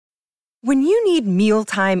When you need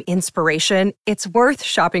mealtime inspiration, it's worth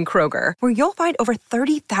shopping Kroger, where you'll find over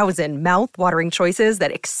 30,000 mouth-watering choices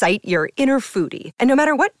that excite your inner foodie. And no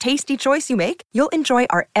matter what tasty choice you make, you'll enjoy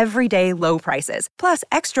our everyday low prices, plus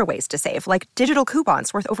extra ways to save, like digital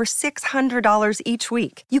coupons worth over $600 each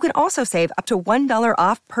week. You can also save up to $1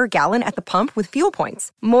 off per gallon at the pump with fuel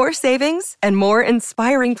points. More savings and more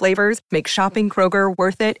inspiring flavors make shopping Kroger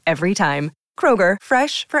worth it every time. Kroger,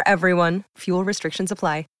 fresh for everyone. Fuel restrictions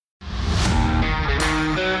apply.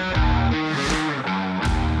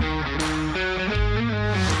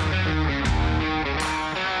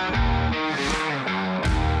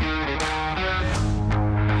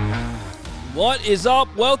 What is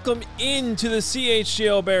up? Welcome into the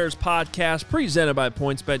CHGO Bears podcast presented by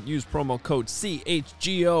PointsBet. Use promo code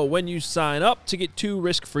CHGO when you sign up to get 2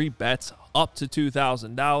 risk-free bets up to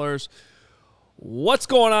 $2,000. What's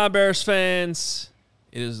going on, Bears fans?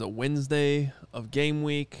 It is the Wednesday of game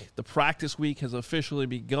week. The practice week has officially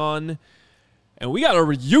begun. And we got a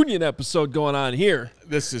reunion episode going on here.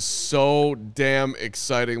 This is so damn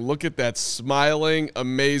exciting. Look at that smiling,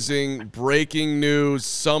 amazing, breaking news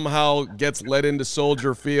somehow gets led into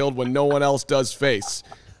Soldier Field when no one else does face.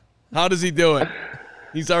 How does he do it?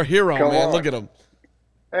 He's our hero, man. Look at him.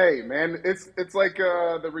 Hey, man, it's like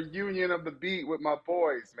the reunion of the beat with my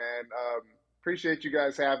boys, man. Appreciate you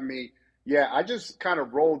guys having me. Yeah, I just kind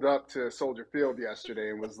of rolled up to Soldier Field yesterday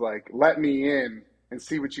and was like, let me in and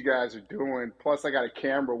see what you guys are doing. Plus, I got a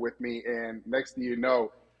camera with me, and next thing you know,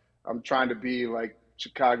 I'm trying to be like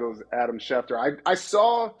Chicago's Adam Schefter. I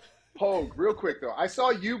saw, Pogue, real quick though, I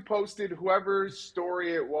saw you posted whoever's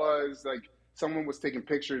story it was, like someone was taking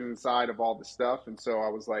pictures inside of all the stuff, and so I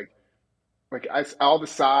was like I all the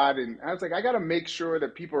side, and I was like, I got to make sure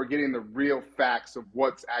that people are getting the real facts of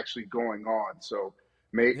what's actually going on. So,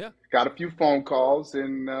 got a few phone calls,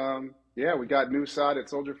 and we got news side at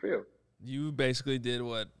Soldier Field. You basically did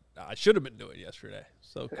what I should have been doing yesterday.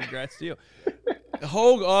 So congrats to you.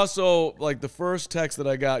 Hogue also, like the first text that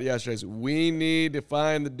I got yesterday is, we need to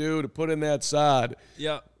find the dude to put in that sod.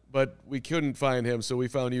 Yeah. But we couldn't find him, so we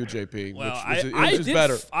found you, JP, well, which is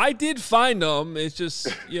better. I did find him. It's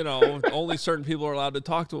just, only certain people are allowed to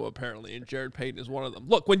talk to him, apparently, and Jared Payton is one of them.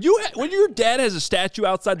 Look, when your dad has a statue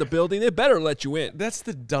outside the building, they better let you in. That's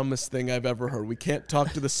the dumbest thing I've ever heard. We can't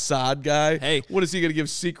talk to the sod guy. Hey. What, is he going to give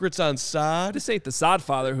secrets on sod? This ain't the sod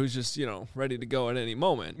father who's just, ready to go at any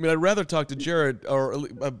moment. I mean, I'd rather talk to Jared,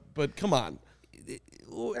 but come on.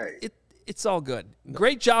 It's all good.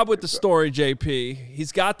 Great job with the story, JP.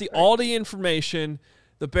 He's got all the information.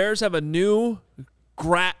 The Bears have a new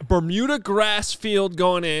Bermuda grass field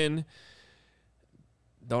going in.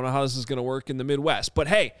 Don't know how this is going to work in the Midwest. But,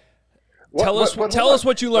 hey, tell us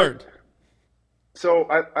what you learned. So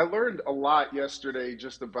I learned a lot yesterday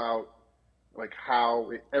just about like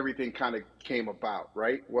how everything kind of came about,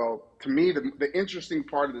 right? Well, to me, the interesting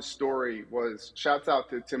part of the story was, shouts out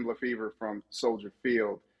to Tim Lefevre from Soldier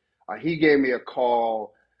Field. He gave me a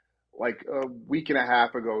call like a week and a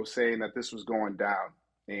half ago saying that this was going down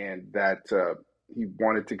and that he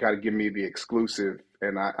wanted to kind of give me the exclusive.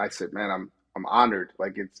 And I said, man, I'm honored.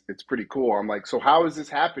 Like, it's pretty cool. I'm like, so how is this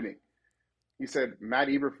happening? He said Matt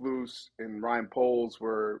Eberflus and Ryan Poles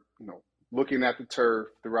were, looking at the turf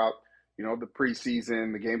throughout, the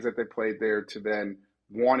preseason, the games that they played there, to then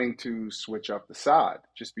wanting to switch up the sod,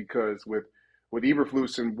 just because with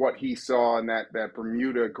Eberflus and what he saw in that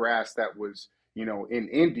Bermuda grass that was, in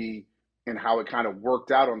Indy, and how it kind of worked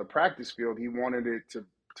out on the practice field, he wanted it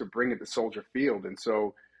to bring it to Soldier Field. And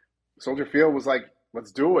so Soldier Field was like,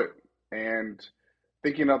 let's do it. And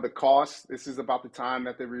thinking of the cost, this is about the time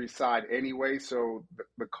that they reside anyway. So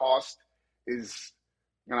the cost is,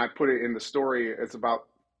 and I put it in the story, it's about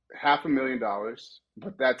 $500,000,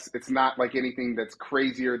 but it's not like anything that's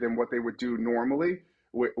crazier than what they would do normally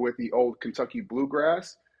with the old Kentucky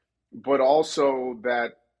bluegrass, but also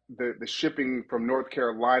that the shipping from North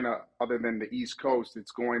Carolina, other than the East Coast,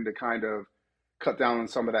 it's going to kind of cut down on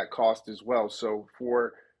some of that cost as well. So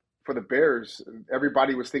for the Bears,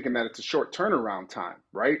 everybody was thinking that it's a short turnaround time,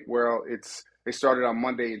 right? Well, they started on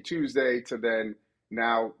Monday and Tuesday to then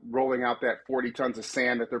now rolling out that 40 tons of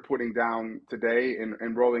sand that they're putting down today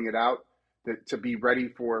and rolling it out to be ready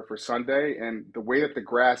for Sunday. And the way that the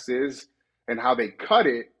grass is and how they cut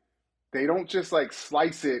it, they don't just like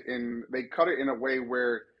slice it, and they cut it in a way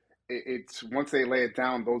where it's once they lay it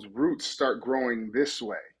down, those roots start growing this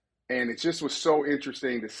way. And it just was so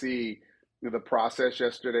interesting to see the process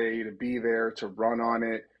yesterday, to be there, to run on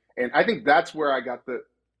it. And I think that's where I got the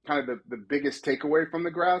kind of the biggest takeaway from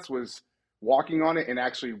the grass was walking on it and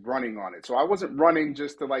actually running on it. So I wasn't running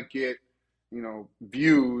just to like get,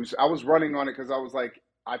 views. I was running on it because I was like,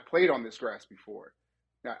 I played on this grass before.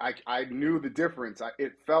 I knew the difference.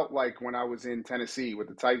 It felt like when I was in Tennessee with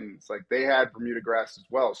the Titans, like they had Bermuda grass as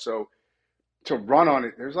well. So to run on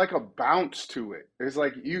it, there's like a bounce to it. There's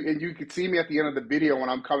like you could see me at the end of the video when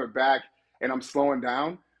I'm coming back and I'm slowing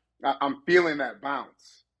down. I'm feeling that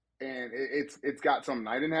bounce, and it's got something.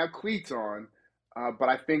 I didn't have cleats on, but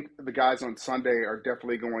I think the guys on Sunday are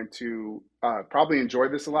definitely going to probably enjoy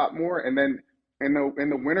this a lot more. And then in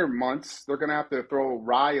the winter months, they're going to have to throw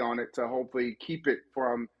rye on it to hopefully keep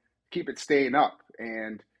it staying up.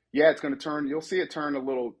 And yeah, it's going to turn. You'll see it turn a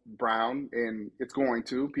little brown, and it's going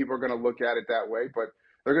to. People are going to look at it that way, but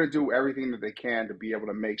they're going to do everything that they can to be able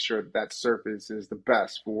to make sure that that surface is the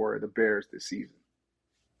best for the Bears this season.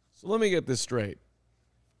 So let me get this straight.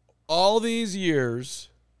 All these years,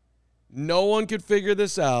 no one could figure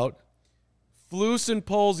this out. Flus and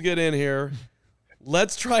Poles get in here.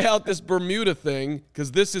 Let's try out this Bermuda thing,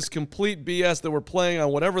 because this is complete BS that we're playing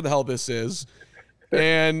on whatever the hell this is.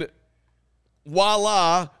 And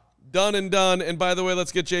voila, done and done. And by the way,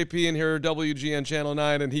 let's get JP in here, WGN Channel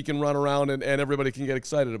 9, and he can run around and everybody can get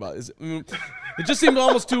excited about it. It just seemed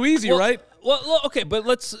almost too easy, right? Well, okay, but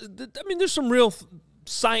there's some real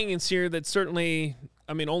science here that certainly,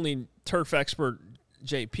 only turf expert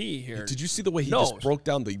JP here. Did you see the way he just broke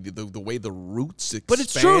down the way the roots expand? But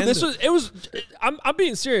it's true. I'm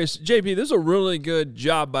being serious, JP. This is a really good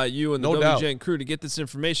job by you and the WGN crew to get this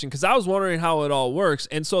information, because I was wondering how it all works.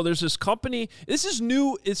 And so there's this company. This is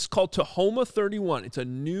new. It's called Tahoma 31. It's a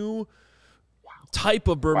new type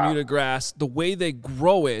of Bermuda grass. The way they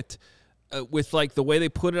grow it, with like the way they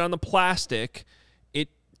put it on the plastic, it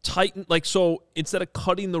tighten so instead of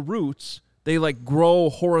cutting the roots, they like grow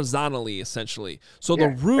horizontally, essentially. So the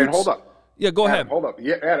roots. And hold up. Yeah, go Adam, ahead. Hold up.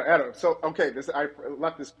 Yeah, Adam. So okay, I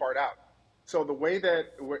left this part out. So the way that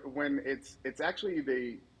when it's actually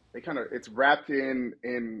it's wrapped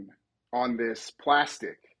in on this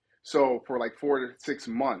plastic. So for like 4 to 6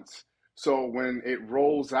 months. So when it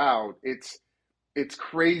rolls out, it's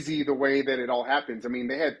crazy the way that it all happens. I mean,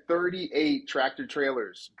 they had 38 tractor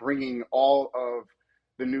trailers bringing all of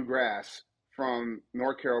the new grass from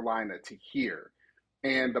North Carolina to here,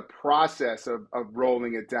 and the process of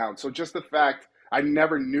rolling it down. So just the fact, I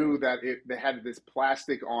never knew that they had this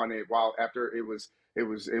plastic on it after it was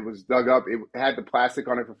dug up. It had the plastic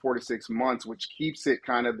on it for 4 to 6 months, which keeps it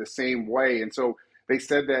kind of the same way. And so they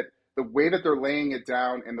said that the way that they're laying it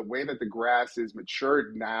down and the way that the grass is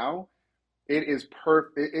matured now, it is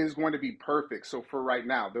going to be perfect. So for right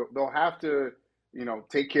now, they'll have to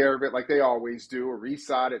take care of it like they always do, or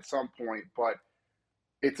resod at some point, but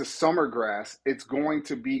it's a summer grass. It's going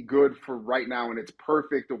to be good for right now, and it's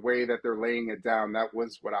perfect the way that they're laying it down. That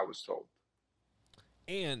was what I was told.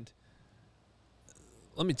 And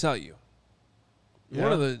let me tell you,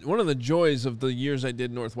 one of the joys of the years I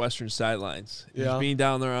did Northwestern sidelines is being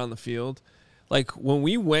down there on the field. Like when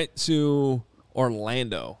we went to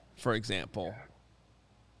Orlando, for example,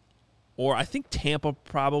 or I think Tampa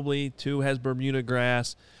probably too has Bermuda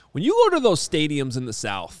grass. When you go to those stadiums in the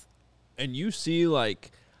South and you see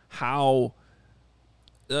like how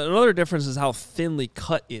another difference is how thinly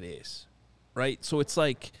cut it is, right? So it's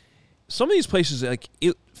like some of these places, like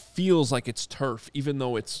it feels like it's turf, even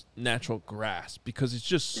though it's natural grass, because it's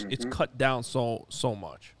just it's cut down so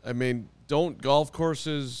much. I mean, don't golf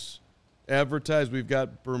courses advertise we've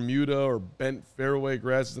got Bermuda or bent fairway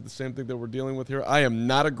grass? Is it the same thing that we're dealing with here? I am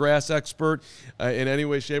not a grass expert in any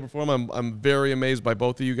way, shape, or form. I'm very amazed by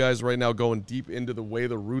both of you guys right now going deep into the way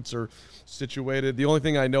the roots are situated. The only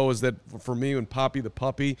thing I know is that for me and Poppy the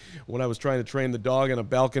puppy, when I was trying to train the dog on a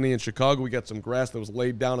balcony in Chicago, we got some grass that was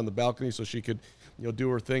laid down on the balcony so she could do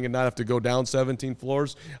her thing and not have to go down 17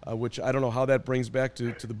 floors, which I don't know how that brings back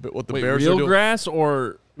to what the Bears are doing. Real grass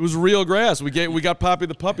or... It was real grass. We got Poppy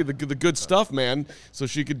the puppy, the good stuff, man, so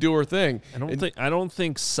she could do her thing. I don't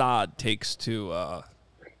think sod takes to a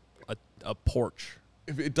porch.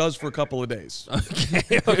 It does for a couple of days.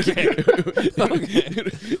 Okay.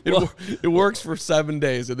 It works for 7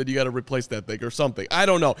 days, and then you got to replace that thing or something. I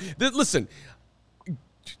don't know. Listen,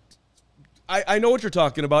 I know what you're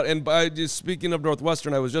talking about, and by just speaking of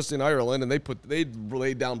Northwestern, I was just in Ireland, and they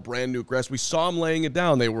laid down brand new grass. We saw them laying it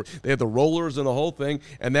down. They had the rollers and the whole thing,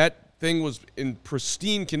 and that thing was in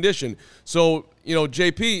pristine condition. So,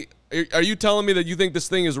 JP, are you telling me that you think this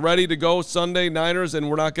thing is ready to go Sunday, Niners, and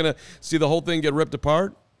we're not going to see the whole thing get ripped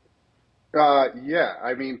apart? Yeah.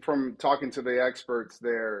 I mean, from talking to the experts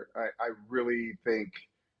there, I really think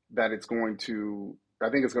that it's going to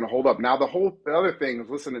hold up. Now, the other thing was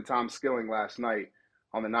listening to Tom Skilling last night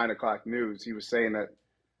on the 9 o'clock news. He was saying that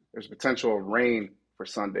there's potential of rain for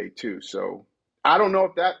Sunday too. So I don't know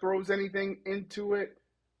if that throws anything into it.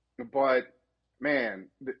 but man,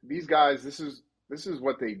 these guys, this is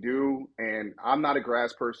what they do, and I'm not a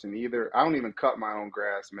grass person either. I don't even cut my own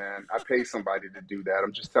grass, man. I pay somebody to do that.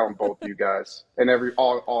 I'm just telling both you guys and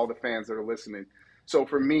all the fans that are listening. So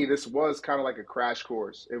for me, this was kind of like a crash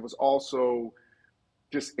course. It was also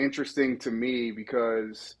just interesting to me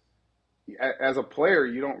because as a player,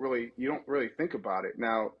 you don't really think about it.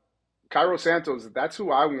 Now, Cairo Santos, that's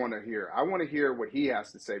who I want to hear. I want to hear what he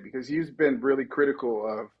has to say because he's been really critical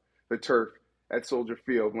of the turf at Soldier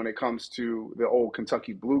Field when it comes to the old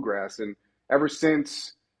Kentucky bluegrass. And ever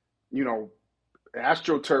since, you know,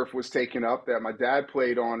 AstroTurf was taken up that my dad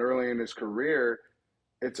played on early in his career,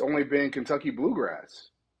 it's only been Kentucky bluegrass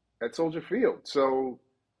at Soldier Field. So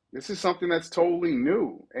this is something that's totally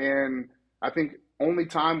new. And I think only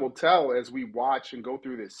time will tell as we watch and go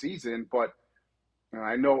through this season. But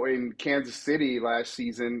I know in Kansas City last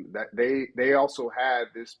season that they also had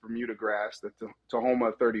this Bermuda grass. The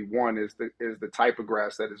Tahoma 31 is the type of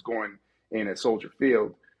grass that is going in at Soldier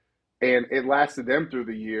Field, and it lasted them through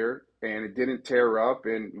the year, and it didn't tear up.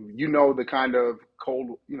 And the kind of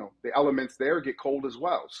cold, the elements there get cold as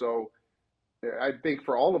well. So I think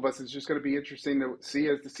for all of us, it's just going to be interesting to see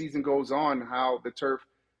as the season goes on how the turf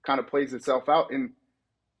kind of plays itself out. And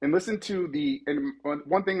listen to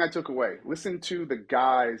one thing I took away, listen to the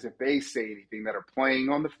guys if they say anything that are playing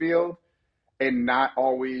on the field and not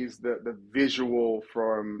always the visual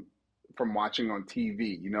from watching on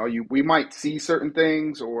TV. We might see certain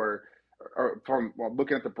things or from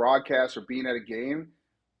looking at the broadcast or being at a game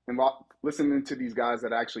and listening to these guys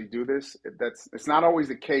that actually do this. It's not always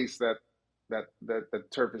the case that the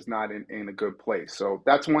turf is not in a good place. So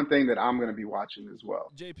that's one thing that I'm going to be watching as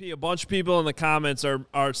well. JP, a bunch of people in the comments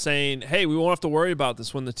are saying, hey, we won't have to worry about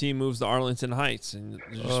this when the team moves to Arlington Heights and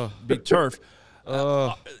just be turf.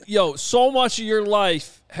 So much of your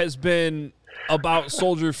life has been about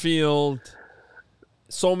Soldier Field.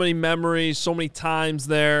 So many memories, so many times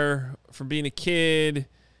there from being a kid,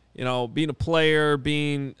 being a player,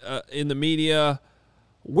 being in the media.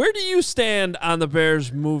 Where do you stand on the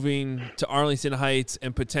Bears moving to Arlington Heights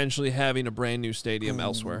and potentially having a brand new stadium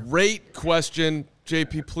elsewhere? Great question,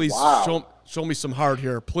 JP. Please show me some heart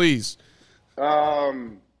here, please.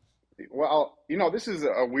 Well, this is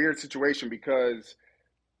a weird situation because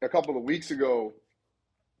a couple of weeks ago,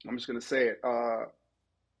 I'm just going to say it,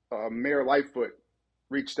 Mayor Lightfoot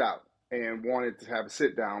reached out and wanted to have a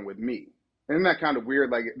sit down with me. Isn't that kind of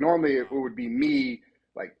weird? Like normally it would be me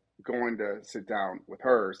like going to sit down with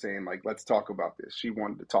her saying like, let's talk about this. She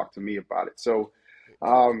wanted to talk to me about it. So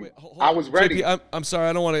I was ready. JP, I'm sorry,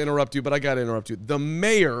 I don't want to interrupt you, but I got to interrupt you. The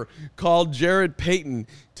mayor called Jared Payton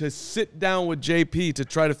to sit down with JP to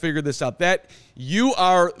try to figure this out. You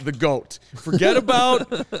are the GOAT. Forget about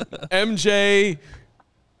MJ,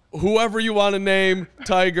 whoever you want to name,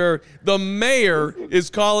 Tiger. The mayor is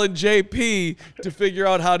calling JP to figure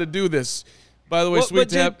out how to do this. By the way, Sweet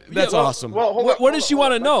Tap, that's awesome. Well, what does she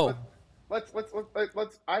want to know? Let's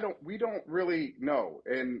we don't really know.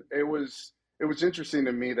 And it was interesting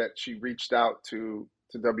to me that she reached out to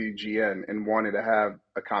WGN and wanted to have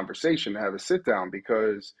a conversation, to have a sit down,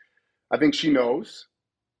 because I think she knows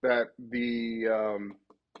that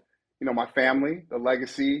my family, the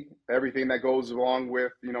legacy, everything that goes along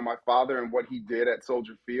with, my father and what he did at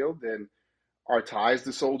Soldier Field and our ties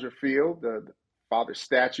to Soldier Field, the father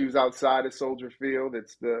statues outside of Soldier Field.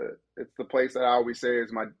 It's the place that I always say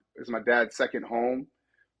is my dad's second home,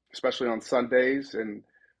 especially on Sundays, and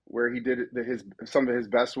where he did some of his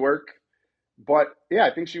best work. But yeah,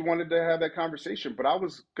 I think she wanted to have that conversation, but I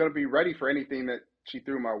was going to be ready for anything that she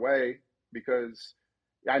threw my way, because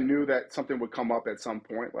I knew that something would come up at some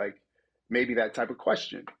point, like maybe that type of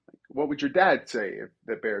question. Like, what would your dad say if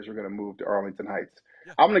the Bears were going to move to Arlington Heights?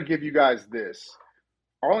 Yeah. I'm going to give you guys this.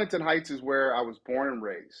 Arlington Heights is where I was born and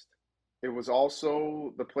raised. It was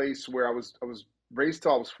also the place where I was raised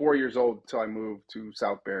till I was 4 years old, until I moved to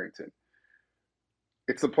South Barrington.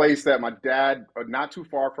 It's a place that my dad, not too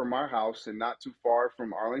far from our house and not too far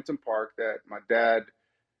from Arlington Park, that my dad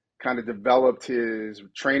kind of developed his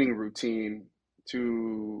training routine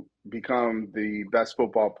to become the best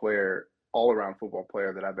all-around football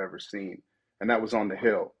player that I've ever seen. And that was on the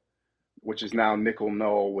Hill, which is now Nickel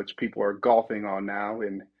Knoll, which people are golfing on now,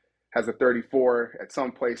 and has a 34 at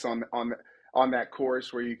some place on that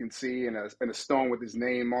course where you can see, and a stone with his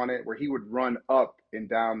name on it, where he would run up and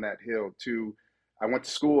down that hill to. I went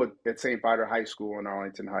to school at St. Viator High School in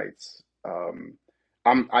Arlington Heights.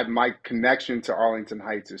 My connection to Arlington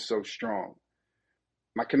Heights is so strong.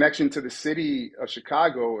 My connection to the city of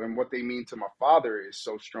Chicago and what they mean to my father is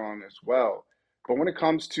so strong as well. But when it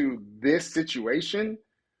comes to this situation,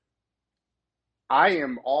 I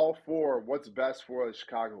am all for what's best for the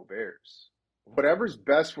Chicago Bears. Whatever's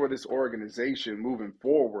best for this organization moving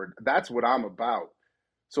forward, that's what I'm about.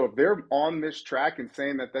 So if they're on this track and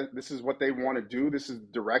saying that this is what they want to do, this is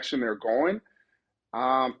the direction they're going,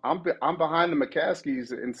 I'm behind the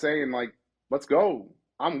McCaskies and saying, like, let's go.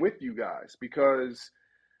 I'm with you guys, because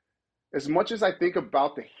as much as I think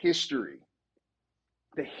about the history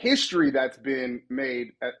that's been made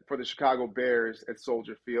for the Chicago Bears at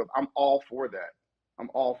Soldier Field, I'm all for that. I'm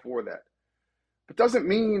all for that. But doesn't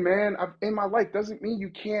mean, man, in my life, doesn't mean you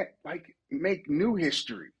can't, like, make new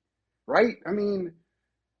history, right? I mean,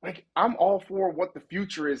 like, I'm all for what the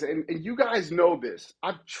future is. And you guys know this.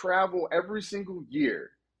 I travel every single year,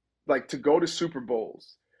 like, to go to Super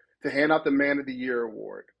Bowls, to hand out the Man of the Year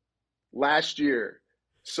award. Last year,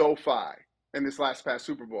 SoFi, and this last past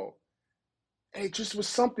Super Bowl. And it just was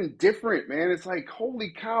something different, man. It's like, holy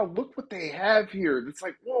cow, look what they have here. It's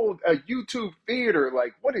like, whoa, a YouTube theater.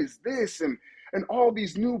 Like, what is this? And all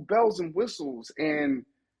these new bells and whistles. And,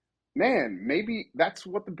 man, maybe that's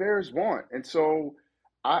what the Bears want. And so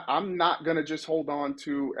I'm not going to just hold on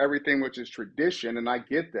to everything which is tradition, and I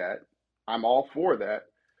get that. I'm all for that.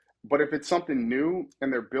 But if it's something new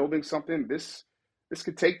and they're building something, this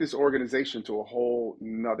could take this organization to a whole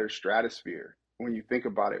nother stratosphere when you think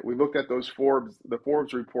about it. We looked at the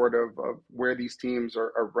Forbes report of where these teams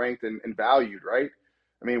are ranked and valued, right?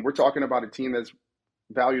 I mean, we're talking about a team that's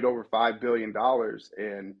valued over $5 billion,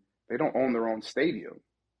 and they don't own their own stadium.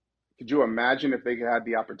 Could you imagine if they had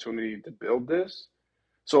the opportunity to build this?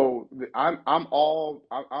 So I'm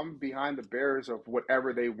behind the Bears of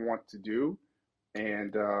whatever they want to do.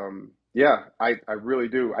 And yeah, I really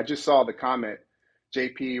do. I just saw the comment,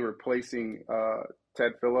 JP replacing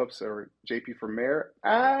Ted Phillips or JP for mayor.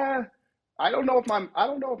 I don't know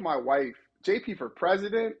if my wife, JP for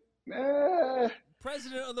president.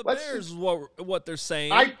 President of the Bears is what they're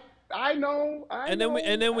saying. I know. And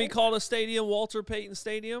then we call the stadium Walter Payton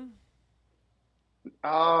Stadium.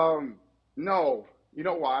 No. You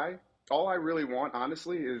know why? All I really want,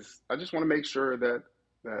 honestly, is I just want to make sure that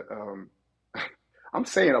I'm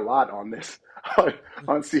saying a lot on this on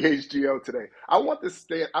CHGO today. I want the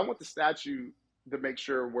statue to make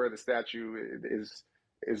sure where the statue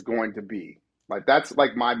is going to be. Like, that's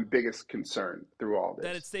like my biggest concern through all this.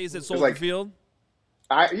 That it stays at Soldier Field.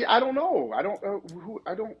 I don't know. I don't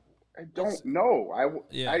know.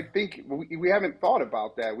 I think we haven't thought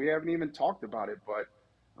about that. We haven't even talked about it. But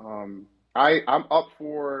I'm up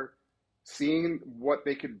for seeing what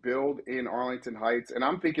they could build in Arlington Heights. And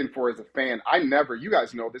I'm thinking, as a fan, you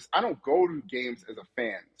guys know this, I don't go to games as a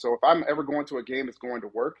fan. So if I'm ever going to a game, it's going to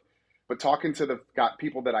work. But talking to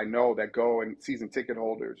people that I know that go, and season ticket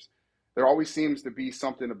holders, there always seems to be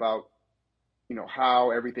something about,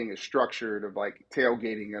 how everything is structured, of like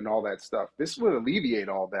tailgating and all that stuff. This would alleviate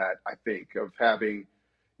all that, I think, of having,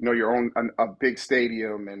 your own a big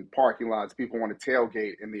stadium and parking lots. People want to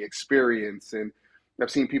tailgate, and the experience. And I've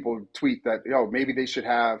seen people tweet that, maybe they should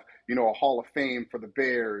have, a Hall of Fame for the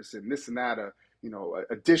Bears and this and that, a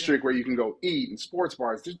district where you can go eat, and sports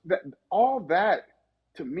bars. All that,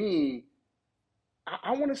 to me,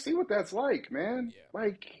 I want to see what that's like, man. Yeah.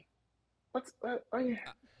 Like,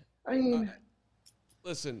 I mean,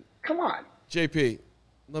 listen, come on, JP.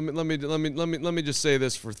 Let me just say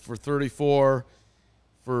this for 34,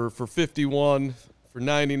 for 51, for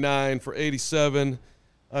 99, for 87.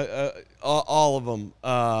 All of them.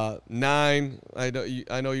 9.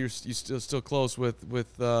 I know you're still close with Jim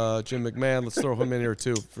McMahon. Let's throw him in here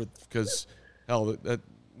too, because hell,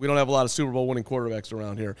 we don't have a lot of Super Bowl winning quarterbacks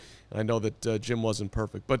around here. And I know that Jim wasn't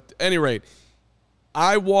perfect, but at any rate,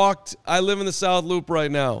 I live in the South Loop right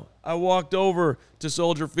now. I walked over to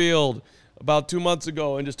Soldier Field about 2 months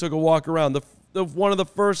ago and just took a walk around. One of the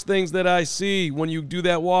first things that I see when you do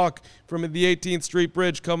that walk from the 18th Street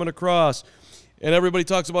Bridge coming across, and everybody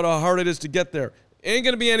talks about how hard it is to get there. It ain't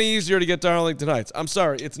going to be any easier to get to Arlington Heights. I'm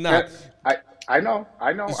sorry, it's not. I know.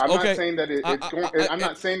 I'm not saying that I'm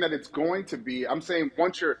not saying that it's going to be. I'm saying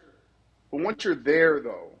once you're there,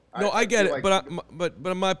 though. No, I get it, like,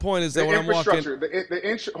 but my point is that when I'm walking,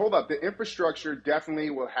 hold up, the infrastructure definitely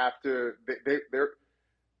will have to. They're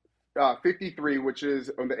 53, which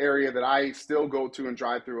is in the area that I still go to and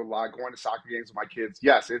drive through a lot, going to soccer games with my kids.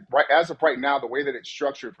 Yes, as of right now, the way that it's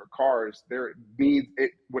structured for cars,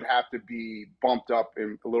 it would have to be bumped up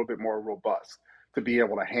and a little bit more robust to be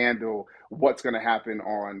able to handle what's going to happen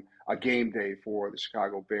on a game day for the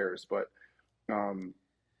Chicago Bears. But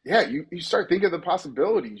yeah, you start thinking of the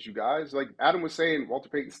possibilities, you guys. Like Adam was saying, Walter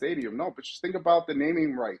Payton Stadium. No, but just think about the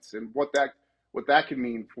naming rights and what that could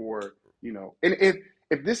mean for, and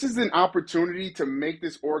if this is an opportunity to make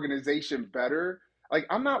this organization better, like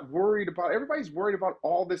I'm not worried about. Everybody's worried about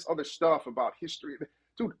all this other stuff about history,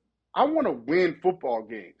 dude. I want to win football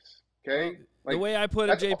games. Well, Okay, the like way I put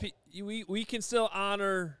it, that's JP, we can still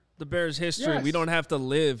honor the Bears' history. We yes. don't have to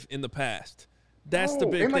live in the past. That's the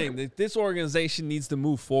No, big and thing. like That this organization needs to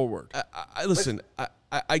move forward. Listen,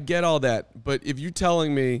 I get all that, but if you're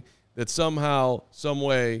telling me that somehow, some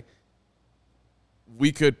way,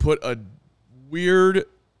 we could put a weird,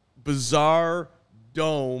 bizarre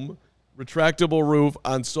dome, retractable roof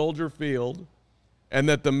on Soldier Field, and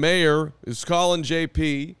that the mayor is calling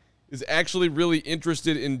JP, is actually really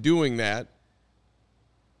interested in doing that,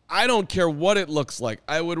 I don't care what it looks like.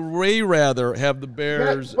 I would way rather have the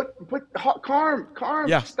Bears. but Carm,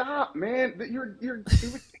 Yeah. stop, man.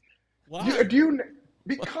 Why? Do you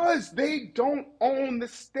because they don't own the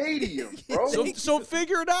stadium, bro. So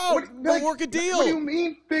figure it out. We'll work a deal. What do you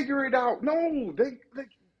mean figure it out? No,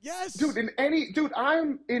 Yes. dude, I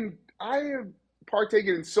am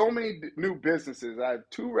partaking in so many new businesses. I have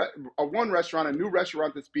one restaurant, a new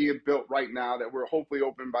restaurant that's being built right now that we're hopefully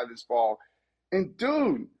open by this fall. And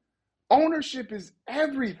dude, ownership is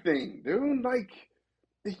everything, dude. Like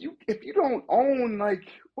if you don't own, like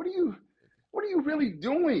what are you really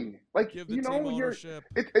doing? Like Give the team ownership.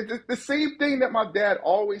 it's the same thing that my dad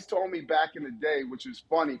always told me back in the day, which is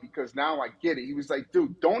funny because now I get it. He was like,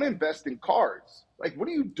 dude, don't invest in cars. Like, what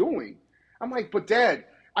are you doing? I'm like, but dad,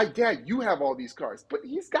 you have all these cars, but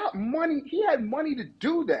he's got money. He had money to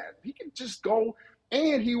do that. He could just go,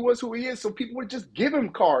 and he was who he is, so people would just give him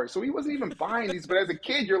cars. So he wasn't even buying these. But as a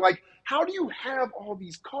kid, you're like, how do you have all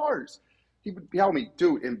these cars? He would tell me,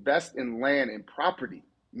 dude, invest in land and property.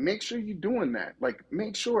 Make sure you're doing that. Like,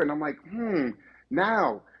 make sure. And I'm like,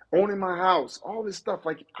 now owning my house, all this stuff.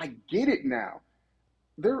 Like, I get it now.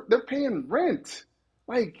 They're paying rent.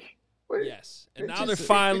 Like, Yes, and now they're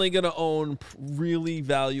finally going to own really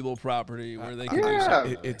valuable property where they can do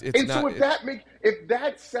something. It's not. So if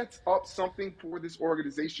that sets up something for this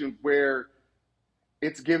organization where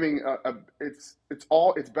it's giving it's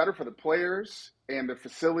better for the players and the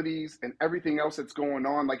facilities and everything else that's going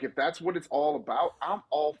on. Like if that's what it's all about, I'm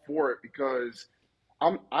all for it because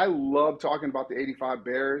I love talking about the '85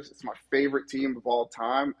 Bears. It's my favorite team of all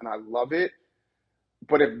time, and I love it.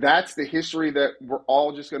 But if that's the history that we're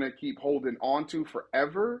all just going to keep holding on to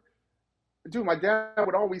forever, dude, my dad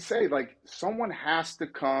would always say, like, someone has to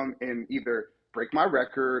come and either break my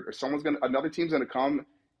record or another team's going to come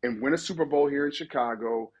and win a Super Bowl here in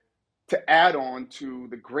Chicago to add on to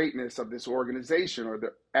the greatness of this organization or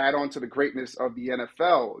add on to the greatness of the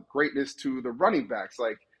NFL, greatness to the running backs.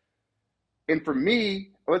 Like, and for me,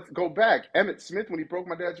 let's go back. Emmitt Smith, when he broke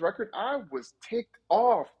my dad's record, I was ticked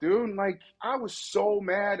off, dude. Like, I was so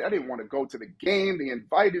mad. I didn't want to go to the game. They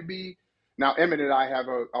invited me. Now, Emmitt and I have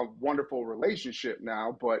a wonderful relationship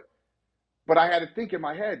now, but I had to think in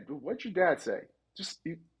my head, what'd your dad say? Just,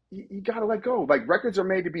 you got to let go. Like, records are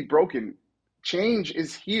made to be broken. Change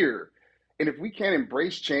is here. And if we can't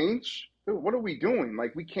embrace change, dude, what are we doing?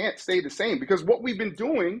 Like, we can't stay the same because what we've been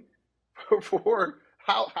doing for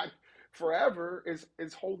forever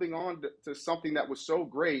is holding on to something that was so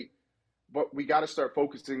great, but we got to start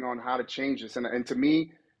focusing on how to change this. And to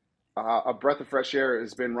me, a breath of fresh air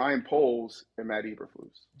has been Ryan Poles and Matt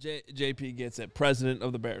Eberflus. JP gets it. President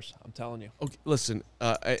of the Bears. I'm telling you. Okay, listen,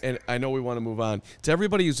 and I know we want to move on. To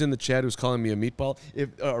everybody who's in the chat who's calling me a meatball,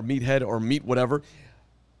 or meathead, or meat whatever,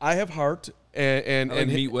 I have heart and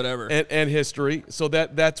meat whatever and history, so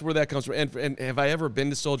that's where that comes from. And have I ever been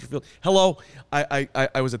to Soldier Field? Hello, I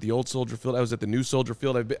was at the old Soldier Field. I was at the new Soldier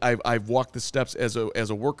Field. I've walked the steps as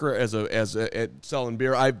a worker, as at selling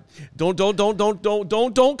beer. Don't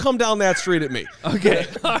come down that street at me. Okay,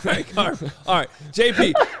 all right,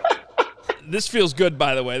 JP. This feels good,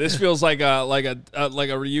 by the way. This feels like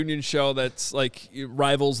a reunion show that's like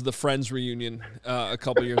rivals the Friends reunion a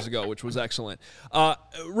couple years ago, which was excellent.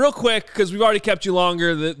 Real quick, because we've already kept you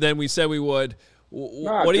longer than we said we would.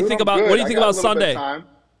 What do you think about Sunday?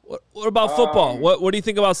 What about football? What do you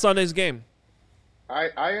think about Sunday's game?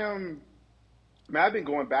 I've been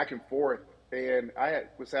going back and forth, and I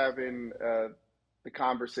was having the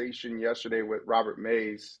conversation yesterday with Robert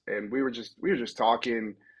Mays, and we were just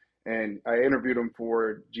talking. And I interviewed him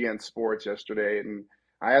for GN Sports yesterday, and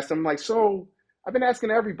I asked him, like, so I've been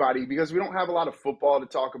asking everybody because we don't have a lot of football to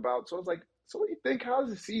talk about. So I was like, so what do you think?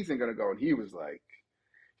 How's the season going to go? And he was like,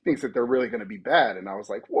 he thinks that they're really going to be bad. And I was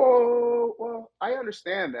like, whoa, well, I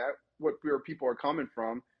understand that, where people are coming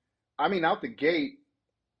from. I mean, out the gate,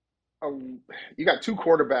 you got two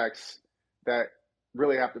quarterbacks that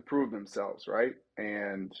really have to prove themselves, right?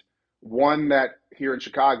 And One that here in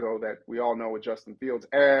Chicago that we all know with Justin Fields,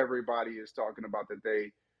 everybody is talking about that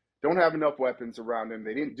they don't have enough weapons around him.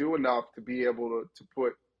 They didn't do enough to be able to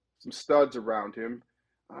put some studs around him.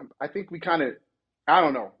 I think we kind of, I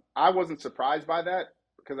don't know. I wasn't surprised by that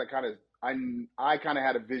because I kind of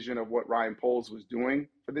had a vision of what Ryan Poles was doing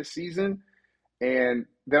for this season. And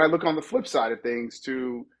then I look on the flip side of things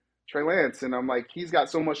to Trey Lance, and I'm like, he's got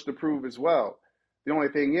so much to prove as well. The only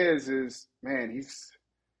thing is man,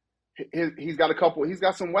 he's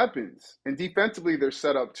got some weapons, and defensively they're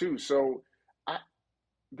set up too. So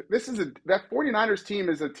that 49ers team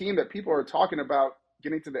is a team that people are talking about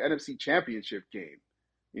getting to the NFC Championship game,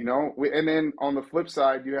 and then on the flip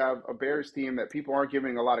side, you have a Bears team that people aren't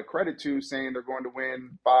giving a lot of credit to, saying they're going to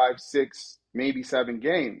win 5, 6, maybe 7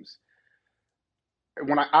 games.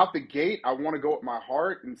 When out the gate, I want to go with my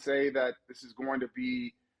heart and say that this is going to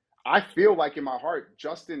be, I feel like in my heart,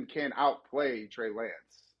 Justin can outplay Trey Lance.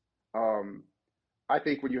 I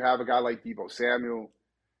think when you have a guy like Deebo Samuel,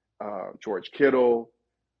 George Kittle,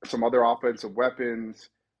 some other offensive weapons,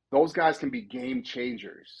 those guys can be game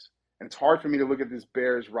changers. And it's hard for me to look at this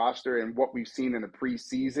Bears roster and what we've seen in the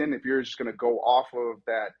preseason. If you're just going to go off of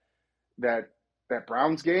that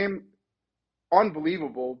Browns game,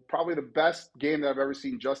 unbelievable. Probably the best game that I've ever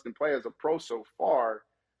seen Justin play as a pro so far.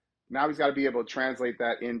 Now he's got to be able to translate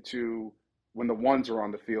that into when the ones are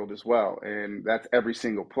on the field as well. And that's every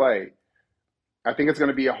single play. I think it's going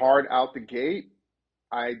to be a hard out the gate.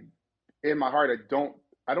 In my heart,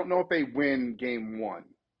 I don't know if they win game 1.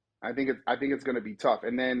 I think it's going to be tough.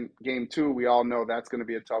 And then game 2, we all know that's going to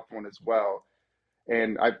be a tough one as well.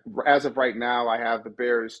 And as of right now, I have the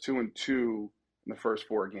Bears 2-2 in the first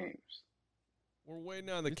 4 games. We're waiting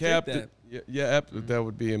on the captain. Yeah, that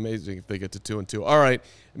would be amazing if they get to 2-2. All right.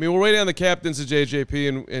 I mean, we're waiting on the captains of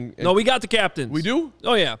JJP and No, we got the captains. We do?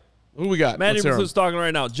 Oh yeah. Who we got? Manny was talking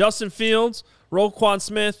right now. Justin Fields, Roquan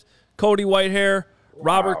Smith, Cody Whitehair,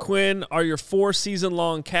 Robert Quinn are your 4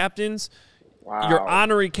 season-long captains. Wow. Your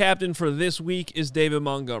honorary captain for this week is David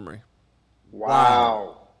Montgomery.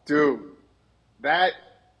 Wow. Dude, that's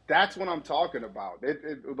what I'm talking about.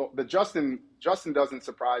 The Justin doesn't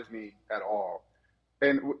surprise me at all.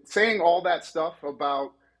 And saying all that stuff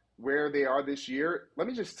about where they are this year, let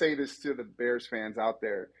me just say this to the Bears fans out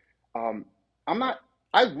there.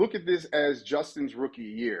 I look at this as Justin's rookie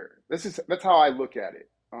year. That's how I look at it.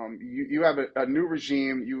 You have a new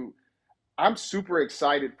regime. I'm super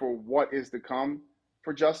excited for what is to come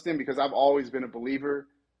for Justin because I've always been a believer.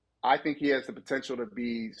 I think he has the potential to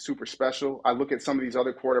be super special. I look at some of these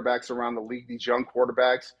other quarterbacks around the league, these young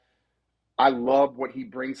quarterbacks. I love what he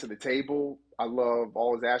brings to the table. I love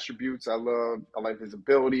all his attributes. I like his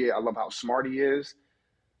ability. I love how smart he is.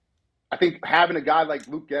 I think having a guy like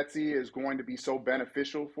Luke Getsy is going to be so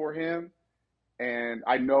beneficial for him. And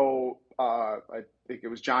I know, I think it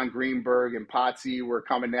was John Greenberg and Potsy were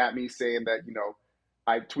coming at me saying that,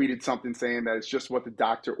 I tweeted something saying that it's just what the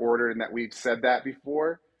doctor ordered and that we've said that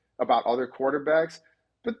before about other quarterbacks.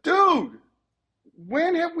 But dude,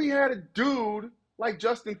 when have we had a dude like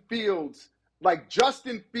Justin Fields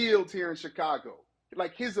here in Chicago?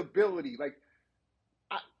 Like his ability,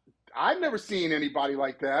 I've never seen anybody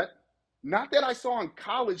like that. Not that I saw in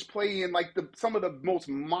college play in some of the most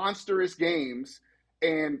monstrous games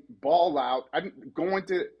and ball out. Going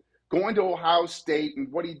to Ohio State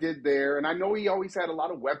and what he did there. And I know he always had a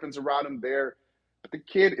lot of weapons around him there, but the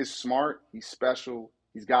kid is smart. He's special.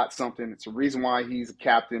 He's got something. It's a reason why he's a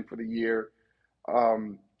captain for the year.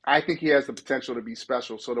 I think he has the potential to be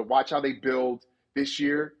special. So to watch how they build this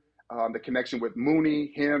year, the connection with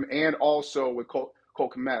Mooney, him, and also with Cole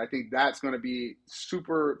Kmet, I think that's going to be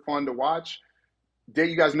super fun to watch.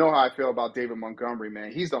 You guys know how I feel about David Montgomery,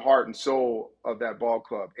 man. He's the heart and soul of that ball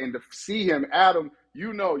club. And to see him, Adam,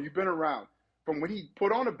 you've been around. From when he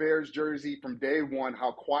put on a Bears jersey from day one,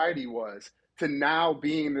 how quiet he was, to now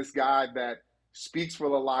being this guy that speaks for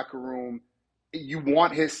the locker room. You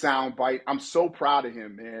want his sound bite. I'm so proud of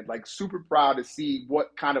him, man. Super proud to see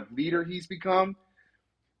what kind of leader he's become.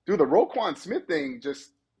 Dude, the Roquan Smith thing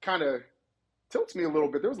just kind of tilts me a little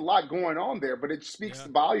bit. There was a lot going on there, but it speaks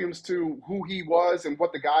volumes to who he was and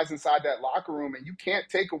what the guys inside that locker room. And you can't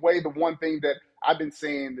take away the one thing that I've been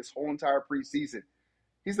saying this whole entire preseason.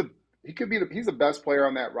 He's the best player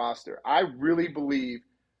on that roster. I really believe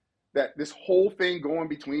that this whole thing going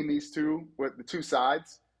between these two, with the two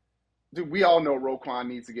sides, dude, we all know Roquan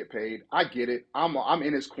needs to get paid. I get it. I'm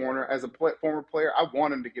in his corner as a former player. I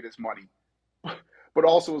want him to get his money. But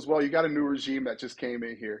also as well, you got a new regime that just came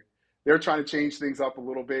in here. They're trying to change things up a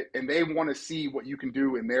little bit, and they want to see what you can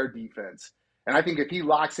do in their defense. And I think if he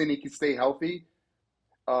locks in, he can stay healthy.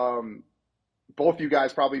 both you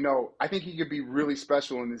guys probably know, I think he could be really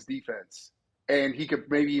special in this defense, and he could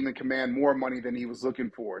maybe even command more money than he was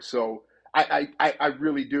looking for. So I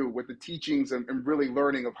really do, with the teachings and really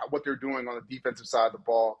learning of what they're doing on the defensive side of the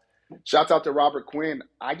ball. Shouts out to Robert Quinn.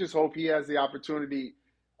 I just hope he has the opportunity.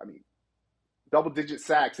 I mean, double-digit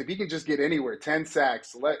sacks. If he can just get anywhere, 10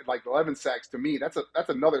 sacks, like 11 sacks, to me, that's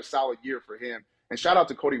another solid year for him. And shout out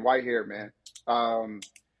to Cody Whitehair, man,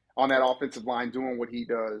 on that offensive line doing what he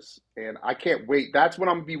does. And I can't wait. That's what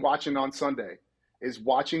I'm going to be watching on Sunday, is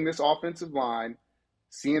watching this offensive line,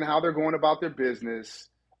 seeing how they're going about their business,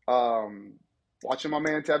 watching my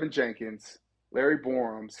man Tevin Jenkins, Larry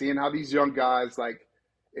Borum, seeing how these young guys, like,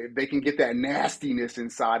 if they can get that nastiness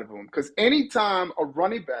inside of them. Because anytime a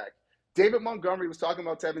running back, David Montgomery was talking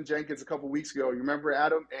about Tevin Jenkins a couple weeks ago. You remember,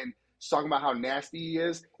 Adam? And he's talking about how nasty he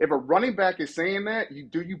is. If a running back is saying that,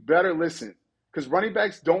 you better listen. Because running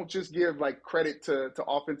backs don't just give, like, credit to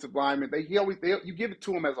offensive linemen. You give it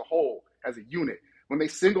to them as a whole, as a unit. When they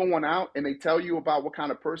single one out and they tell you about what kind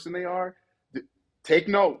of person they are, take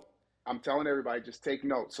note. I'm telling everybody, just take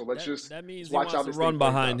note. So let's that means watch he wants to run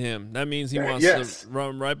behind him. That means he wants to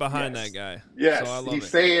run right behind that guy. Yes, so I love he's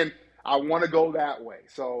saying, I want to go that way.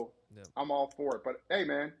 So I'm all for it. But, hey,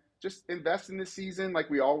 man, just invest in this season like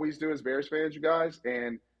we always do as Bears fans, you guys.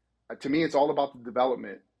 And to me, it's all about the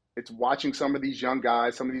development. It's watching some of these young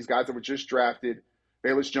guys, some of these guys that were just drafted,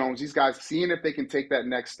 Bayless Jones, these guys, seeing if they can take that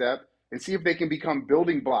next step and see if they can become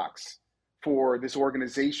building blocks for this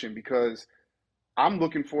organization, because I'm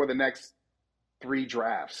looking for the next 3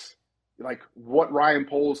 drafts, like what Ryan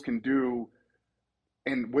Poles can do,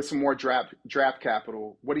 and with some more draft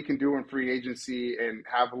capital, what he can do in free agency and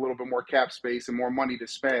have a little bit more cap space and more money to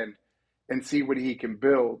spend, and see what he can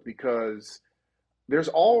build, because there's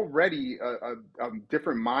already a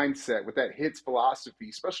different mindset with that hits philosophy,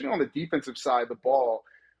 especially on the defensive side of the ball,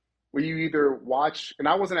 where you either watch, and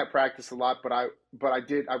I wasn't at practice a lot, but I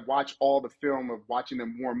watched all the film of watching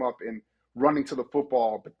them warm up and running to the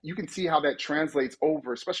football. But you can see how that translates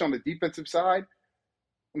over, especially on the defensive side,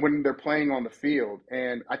 when they're playing on the field.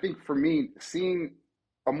 And I think for me, seeing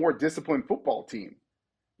a more disciplined football team,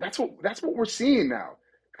 that's what we're seeing now,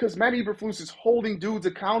 because Matt Eberflus is holding dudes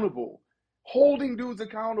accountable,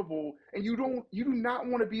 and you do not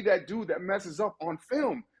want to be that dude that messes up on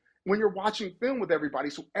film when you're watching film with everybody.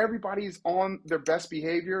 So everybody is on their best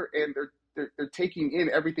behavior, and they're taking in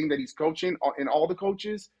everything that he's coaching, and all the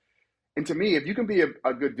coaches. And to me, if you can be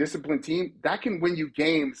a good disciplined team, that can win you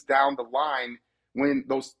games down the line when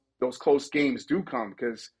those close games do come,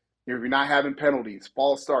 because you're not having penalties,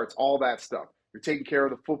 false starts, all that stuff. You're taking care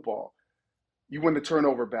of the football. You win the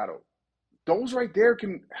turnover battle. Those right there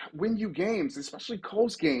can win you games, especially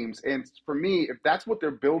close games. And for me, if that's what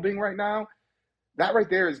they're building right now, that right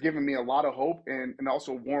there is giving me a lot of hope, and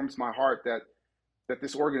also warms my heart that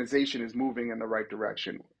this organization is moving in the right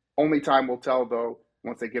direction. Only time will tell, though,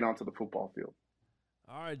 once they get onto the football field.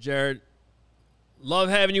 All right, Jared. Love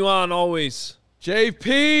having you on always.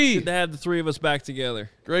 JP! Good to have the 3 of us back together.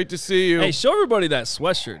 Great to see you. Hey, show everybody that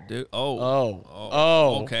sweatshirt, dude.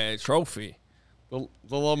 Oh. Okay, trophy. The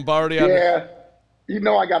Lombardi. Yeah. You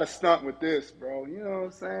know I got to stunt with this, bro. You know what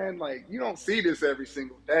I'm saying? Like, you don't see this every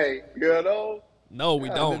single day, you know? No, we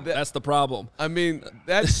don't. That's the problem. I mean,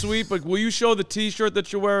 that's sweet, but will you show the T-shirt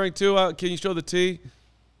that you're wearing, too? Can you show the T?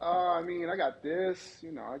 I mean, I got this.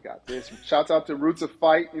 I got this. Shouts out to Roots of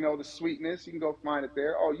Fight, the sweetness. You can go find it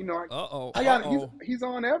there. Oh, I got it. He's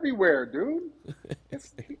on everywhere, dude.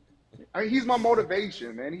 He's my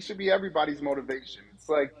motivation, man. He should be everybody's motivation. It's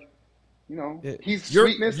like, he's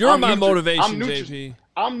sweetness. You're my motivation, JP.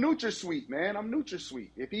 I'm NutraSweet, man. I'm NutraSweet.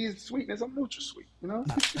 If he's sweetness, I'm NutraSweet.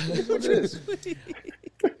 That's what it is.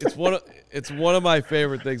 It's one of my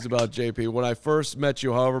favorite things about JP. When I first met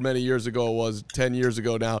you, however many years ago it was, 10 years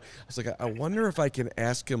ago now, I was like, I wonder if I can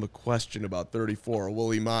ask him a question about 34.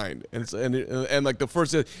 Will he mind? And like the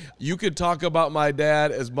first, you could talk about my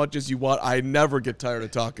dad as much as you want. I never get tired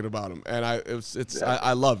of talking about him, and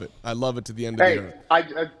I love it. I love it to the end of the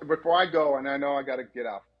year. Before I go, and I know I got to get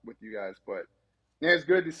off with you guys, but yeah, it's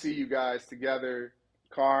good to see you guys together.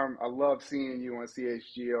 Carm, I love seeing you on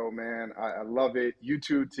CHGO, man. I love it. You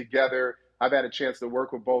two together. I've had a chance to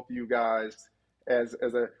work with both of you guys as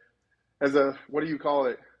a what do you call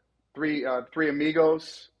it? Three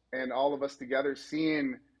amigos, and all of us together.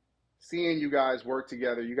 Seeing you guys work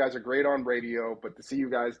together. You guys are great on radio, but to see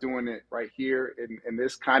you guys doing it right here in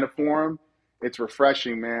this kind of forum, it's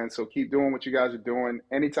refreshing, man. So keep doing what you guys are doing.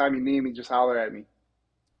 Anytime you need me, just holler at me.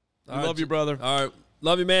 I love you, brother. All right.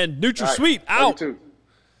 Love you, man. NutraSweet, out. Love you too.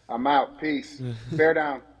 I'm out. Peace. Bear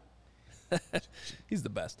down. He's the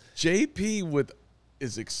best. JP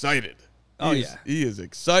is excited. He is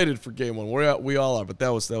excited for game one. We all are, but that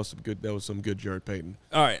was some good Jared Payton.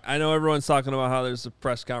 All right, I know everyone's talking about how there's the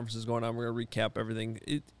press conferences going on. We're going to recap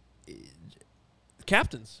everything.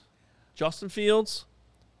 Captains, Justin Fields,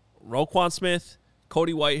 Roquan Smith,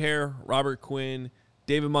 Cody Whitehair, Robert Quinn,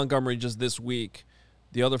 David Montgomery just this week.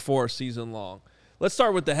 The other 4 are season long. Let's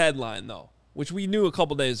start with the headline, though, which we knew a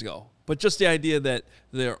couple days ago. But just the idea that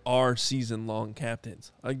there are season-long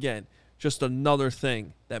captains. Again, just another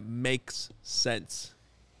thing that makes sense.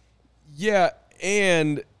 Yeah,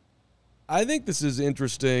 and I think this is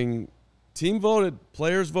interesting. Team voted,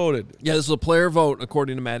 players voted. Yeah, this is a player vote,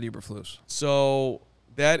 according to Matt Eberflus. So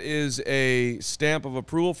that is a stamp of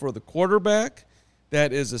approval for the quarterback.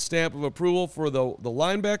 That is a stamp of approval for the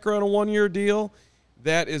linebacker on a 1-year deal.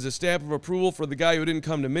 That is a stamp of approval for the guy who didn't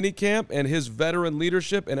come to minicamp and his veteran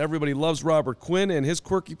leadership, and everybody loves Robert Quinn and his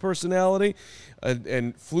quirky personality.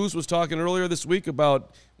 And Flus was talking earlier this week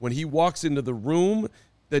about when he walks into the room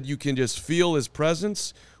that you can just feel his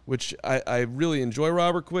presence, which I really enjoy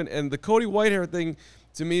Robert Quinn. And the Cody Whitehair thing,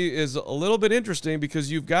 to me, is a little bit interesting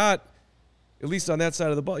because you've got, at least on that side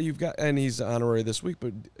of the ball, you've got, and he's honorary this week,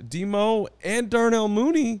 but Demo and Darnell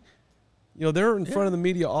Mooney, they're in front of the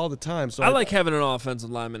media all the time. So I like having an offensive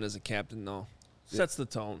lineman as a captain, though. Sets the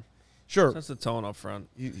tone. Sure. Sets the tone up front.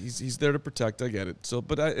 He's there to protect. I get it. So,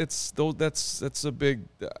 but that's a big.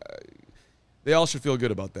 They all should feel good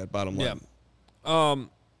about that. Bottom line. Yeah.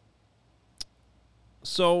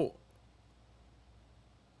 So.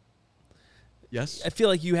 Yes. I feel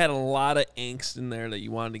like you had a lot of angst in there that you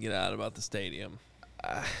wanted to get out about the stadium.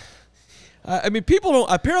 I mean, people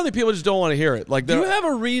just don't want to hear it. Like, do you have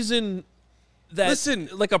a reason?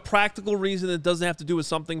 Like a practical reason that doesn't have to do with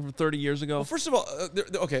something from 30 years ago? Well, first of all,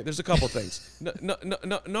 there's a couple things.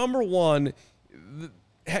 Number one,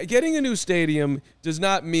 getting a new stadium does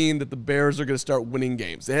not mean that the Bears are going to start winning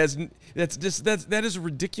games. That is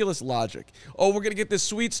ridiculous logic. Oh, we're going to get this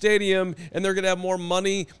sweet stadium, and they're going to have more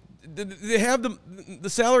money. They have the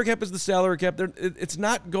salary cap is the salary cap. It's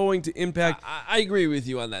not going to impact. I agree with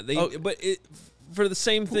you on that. For the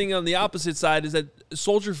same thing on the opposite side is that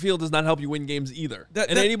Soldier Field does not help you win games either.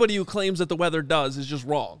 Anybody who claims that the weather does is just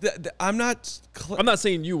wrong. I'm not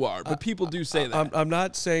saying you are, but people do say that. I'm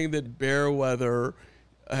not saying that Bear weather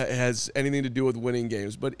has anything to do with winning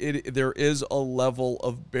games, but there is a level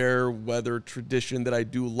of Bear weather tradition that I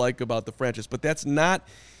do like about the franchise. But that's not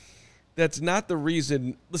the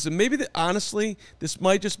reason. Listen, maybe honestly, this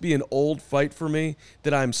might just be an old fight for me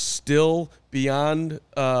that I'm still beyond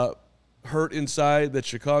hurt inside that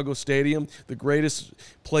Chicago Stadium, the greatest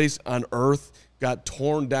place on earth, got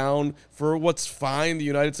torn down for what's fine, the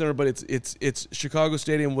United Center, but it's Chicago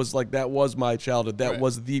Stadium was like, that was my childhood. That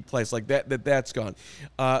was the place. Like that's gone.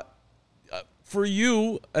 For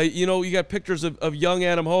you, you got pictures of young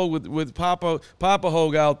Adam Hogue with Papa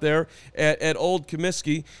Hogue out there at Old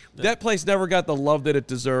Comiskey. That place never got the love that it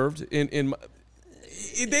deserved.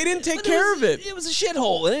 They didn't take care of it. It was a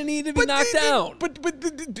shithole. It needed to be knocked down. But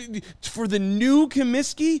for the new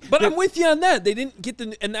Comiskey, but I'm with you on that. They didn't get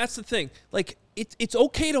and that's the thing. Like it's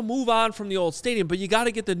okay to move on from the old stadium, but you got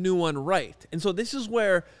to get the new one right. And so this is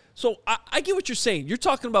where. So I get what you're saying. You're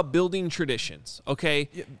talking about building traditions, okay?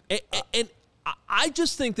 Yeah. And I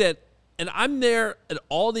just think that, and I'm there at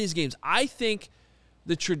all these games, I think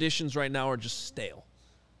the traditions right now are just stale.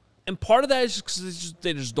 And part of that is because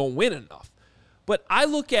they just don't win enough. But I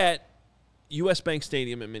look at U.S. Bank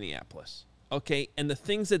Stadium in Minneapolis, okay, and the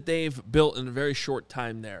things that they've built in a very short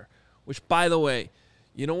time there, which, by the way,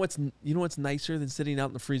 you know what's nicer than sitting out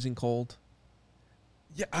in the freezing cold?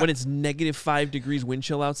 Yeah, when it's -5 degrees wind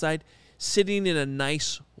chill outside? Sitting in a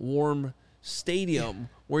nice, warm stadium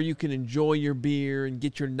where you can enjoy your beer and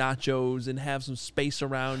get your nachos and have some space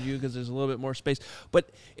around you because there's a little bit more space. But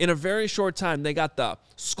in a very short time, they got the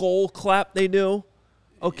skull clap they do,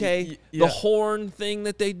 okay? The horn thing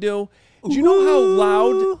that they do. Do you know how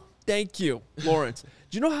loud? Thank you, Lawrence.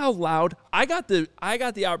 Do you know how loud? I got the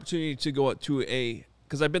opportunity to go to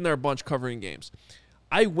because I've been there a bunch covering games.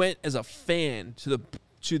 I went as a fan to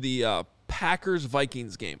the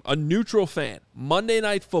Packers-Vikings game, a neutral fan, Monday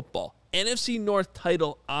Night Football. NFC North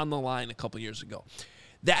title on the line a couple years ago.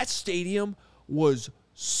 That stadium was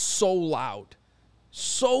so loud,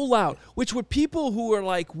 which would people who are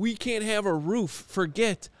like, we can't have a roof,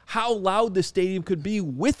 forget how loud the stadium could be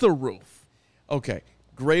with a roof. Okay,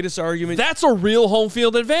 greatest argument. That's a real home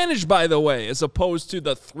field advantage, by the way, as opposed to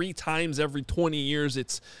the 3 times every 20 years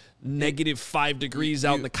it's negative 5 degrees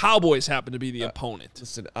out, and the Cowboys happen to be the opponent.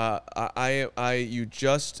 Listen, you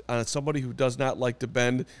just somebody who does not like to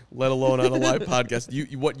bend, let alone on a live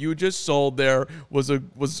podcast. What you just sold there was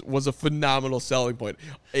a phenomenal selling point.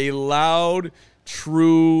 A loud,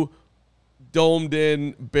 true, domed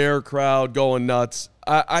in Bear crowd going nuts.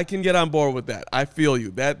 I can get on board with that. I feel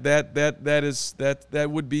you. That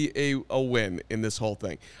would be a win in this whole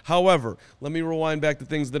thing. However, let me rewind back to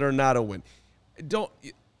things that are not a win.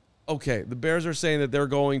 Okay, the Bears are saying that they're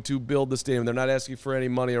going to build the stadium. They're not asking for any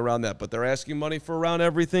money around that, but they're asking money for around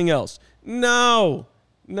everything else. No.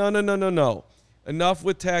 Enough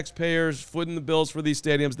with taxpayers footing the bills for these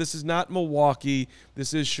stadiums. This is not Milwaukee.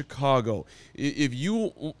 This is Chicago. If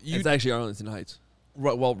you it's actually Arlington Heights.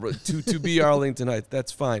 Right, well, to be Arlington Heights,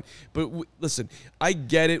 that's fine. But listen, I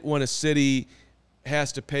get it when a city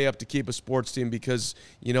has to pay up to keep a sports team because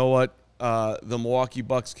you know what? The Milwaukee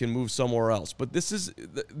Bucks can move somewhere else. But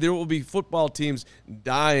there will be football teams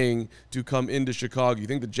dying to come into Chicago. You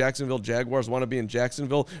think the Jacksonville Jaguars want to be in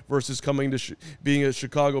Jacksonville versus coming to being a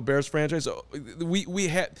Chicago Bears franchise? So we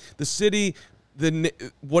had the city,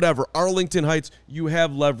 Arlington Heights, you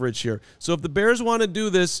have leverage here. So if the Bears want to do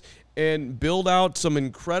this and build out some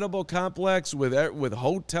incredible complex with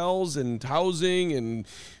hotels and housing and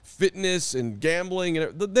fitness and gambling,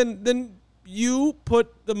 and then you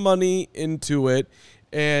put the money into it,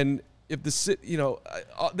 and if the city,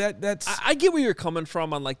 that's. I get where you're coming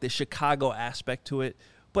from on like the Chicago aspect to it,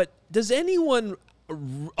 but does anyone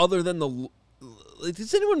other than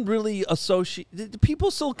does anyone really associate? Do people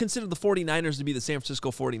still consider the 49ers to be the San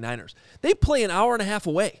Francisco 49ers? They play an hour and a half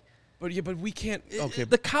away. But we can't. Okay,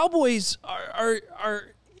 the Cowboys are.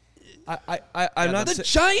 I'm not the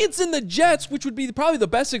Giants and the Jets, which would be probably the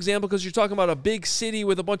best example because you're talking about a big city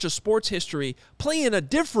with a bunch of sports history, play in a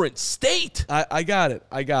different state. I got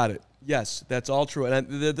it. Yes, that's all true. And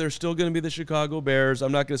they're still going to be the Chicago Bears.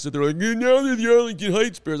 I'm not going to sit there like, now they're the Arlington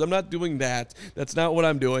Heights Bears. I'm not doing that. That's not what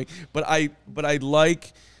I'm doing. But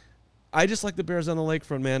I just like the Bears on the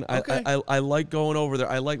lakefront, man. Okay. I like going over there.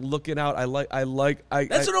 I like looking out.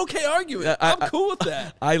 That's an okay argument. I'm cool with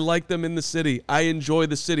that. I like them in the city. I enjoy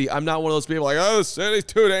the city. I'm not one of those people like, the city's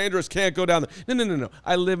too dangerous, can't go down there. No.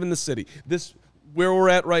 I live in the city. Where we're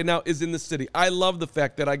at right now is in the city. I love the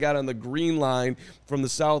fact that I got on the green line from the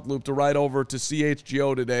South Loop to ride over to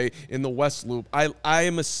CHGO today in the West Loop. I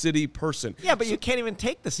am a city person. Yeah, but you can't even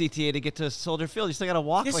take the CTA to get to Soldier Field. You still got to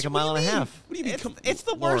walk like a mile and a half. What do you mean? It's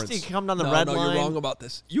the worst. You come down the red line. No, you're wrong about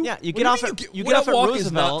this. You get off at Roosevelt.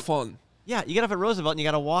 Is not fun. Yeah, you get off at Roosevelt and you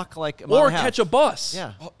got to walk like a mile and a half. Or catch a bus.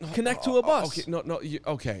 Yeah. Connect to a bus.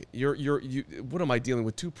 Okay, You're what am I dealing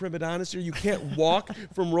with? Two prima donnas here? You can't walk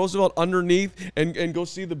from Roosevelt underneath and go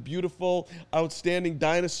see the beautiful, outstanding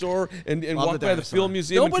dinosaur and walk by the Field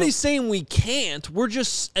Museum. Nobody's saying we can't. We're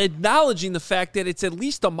just acknowledging the fact that it's at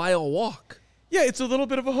least a mile walk. Yeah, it's a little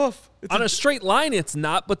bit of a hoof. On a straight line, it's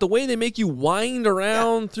not, but the way they make you wind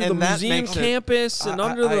around through the museum campus and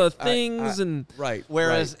under the things and right.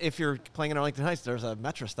 Whereas if you're playing in Arlington Heights, there's a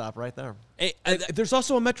Metro stop right there. There's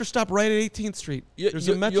also a Metro stop right at 18th Street. There's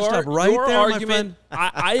a Metro stop right there, argument, my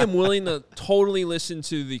friend. I am willing to totally listen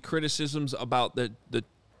to the criticisms about the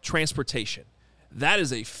transportation. That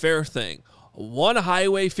is a fair thing. One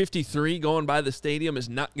Highway 53 going by the stadium is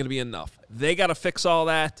not going to be enough. They got to fix all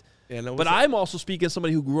that. But I'm also speaking as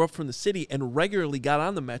somebody who grew up from the city and regularly got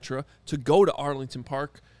on the Metro to go to Arlington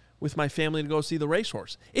Park with my family to go see the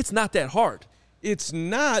racehorse. It's not that hard. It's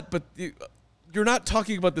not, but you're not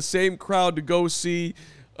talking about the same crowd to go see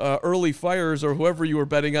Early Fires or whoever you were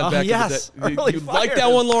betting on back in the day. You like that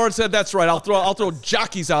one, Lauren said? That's right. I'll throw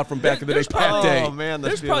jockeys out from back in the day. Pat Day. Oh, man,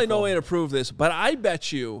 there's probably no way to prove this, but I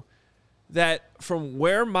bet you that from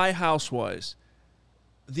where my house was,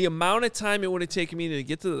 the amount of time it would have taken me to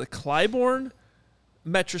get to the Clybourne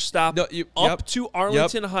Metro stop to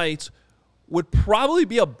Arlington Heights would probably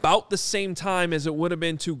be about the same time as it would have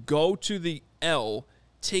been to go to the L,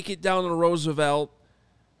 take it down to Roosevelt,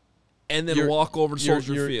 and then walk over to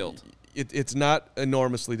Soldier Field. It's not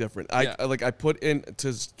enormously different. Yeah. I put in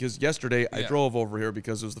because yesterday I drove over here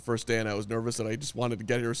because it was the first day and I was nervous and I just wanted to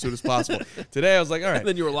get here as soon as possible. Today I was like, all right. And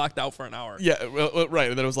then you were locked out for an hour. Yeah, right.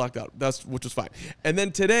 And then it was locked out. Which was fine. And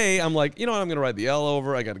then today I'm like, you know what? I'm going to ride the L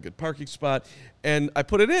over. I got a good parking spot, and I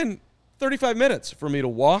put it in 35 minutes for me to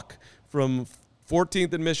walk from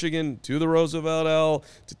 14th in Michigan to the Roosevelt L,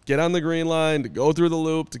 to get on the green line, to go through the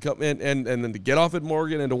loop, to come in, and then to get off at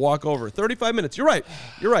Morgan and to walk over. 35 minutes. You're right.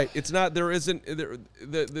 It's not, the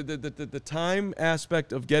time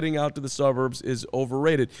aspect of getting out to the suburbs is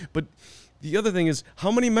overrated. But the other thing is,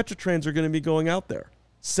 how many Metro trains are going to be going out there?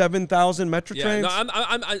 7,000 Metro trains? No,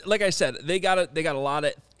 I'm like I said, they got a lot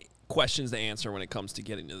of questions to answer when it comes to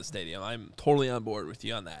getting to the stadium. I'm totally on board with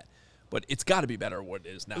you on that. But it's got to be better than what it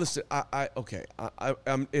is now. Listen,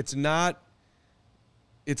 it's not.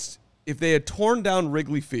 It's if they had torn down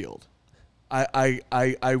Wrigley Field, I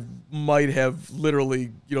might have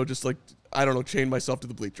literally, just like, I don't know, chained myself to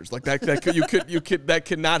the bleachers. Like that that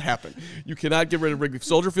cannot happen. You cannot get rid of Wrigley.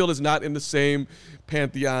 Soldier Field is not in the same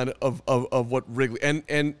pantheon of what Wrigley.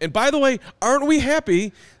 And by the way, aren't we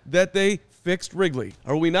happy that they fixed Wrigley?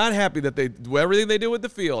 Are we not happy that they do everything they do with the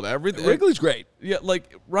field? Everything. Wrigley's great. Yeah,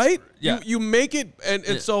 like, right? Yeah. You make it,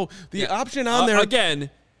 and so the option on there again.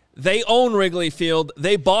 They own Wrigley Field.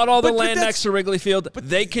 They bought all the land that's- next to Wrigley Field.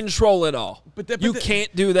 They control it all. You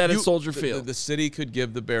can't do that at Soldier Field. The city could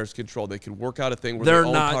give the Bears control. They could work out a thing where they're they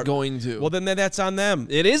own not part. going to. Well, then that's on them.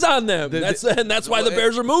 It is on them. That's why the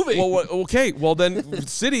Bears are moving. Well, okay. Well, then,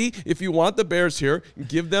 city, if you want the Bears here,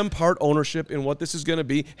 give them part ownership in what this is going to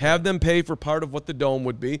be. Have them pay for part of what the dome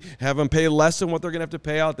would be. Have them pay less than what they're going to have to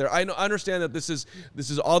pay out there. I understand that this is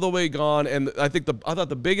all the way gone, and I thought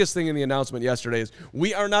the biggest thing in the announcement yesterday is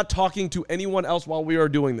we are not talking to anyone else while we are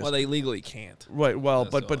doing this. Well, they legally can't. Right. Well,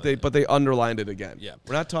 but they underlined it again. Yeah.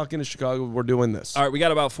 We're not talking to Chicago. We're doing this. All right, we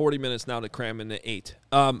got about 40 minutes now to cram into 8.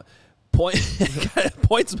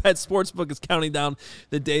 PointsBet Sportsbook is counting down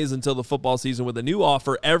the days until the football season with a new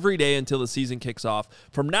offer every day until the season kicks off.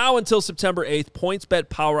 From now until September 8th, PointsBet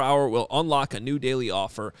Power Hour will unlock a new daily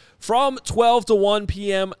offer from 12 to 1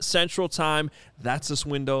 p.m. Central Time. That's this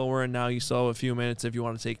window we're in now. You still have a few minutes if you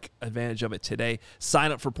want to take advantage of it today.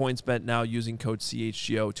 Sign up for PointsBet now using code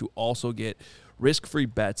CHGO to also get risk-free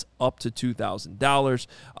bets up to $2,000.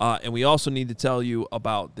 And we also need to tell you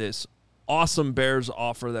about this awesome Bears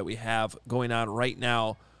offer that we have going on right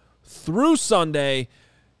now through Sunday.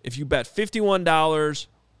 If you bet $51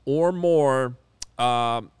 or more,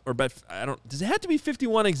 does it have to be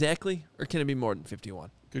 51 exactly, or can it be more than 51?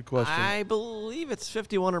 Good question. I believe it's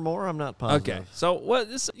 51 or more. I'm not positive. Okay,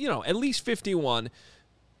 so at least 51.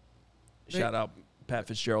 Shout out Pat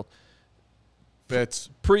Fitzgerald. Bets.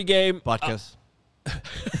 Pre-game. Butkus.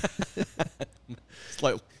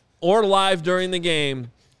 Slightly. Or live during the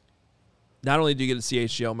game. Not only do you get a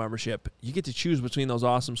CHGO membership, you get to choose between those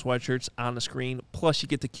awesome sweatshirts on the screen, plus you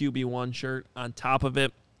get the QB1 shirt on top of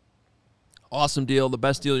it. Awesome deal. The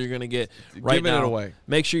best deal you're going to get right now. Giving it away.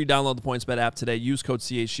 Make sure you download the PointsBet app today. Use code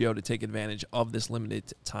CHGO to take advantage of this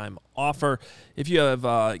limited time offer. If you have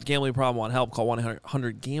a gambling problem, want help, call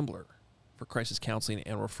 1-800-GAMBLER for crisis counseling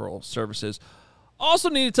and referral services. Also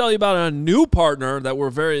need to tell you about a new partner that we're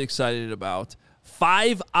very excited about,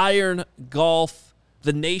 5 Iron Golf.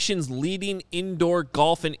 The nation's leading indoor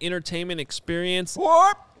golf and entertainment experience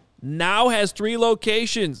now has 3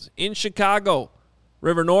 locations in Chicago: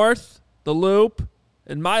 River North, The Loop,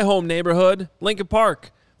 and my home neighborhood, Lincoln Park.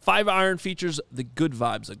 5 Iron features the good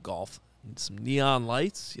vibes of golf. Some neon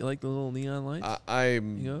lights. You like the little neon lights?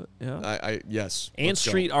 Yes. And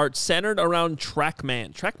street art centered around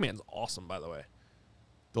TrackMan. TrackMan's awesome, by the way.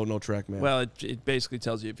 Don't know TrackMan. Well, it basically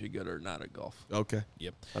tells you if you're good or not at golf. Okay.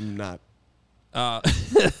 Yep. I'm not.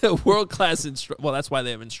 World-class that's why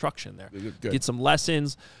they have instruction there. Good. Get some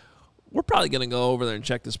lessons. We're probably going to go over there and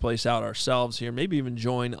check this place out ourselves here, maybe even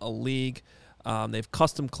join a league. They have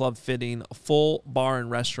custom club fitting, a full bar and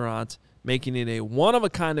restaurant, making it a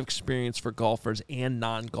one-of-a-kind experience for golfers and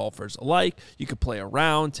non-golfers alike. You could play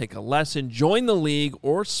around, take a lesson, join the league,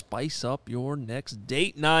 or spice up your next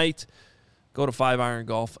date night. Go to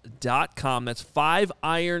 5irongolf.com. That's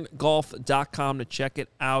 5irongolf.com to check it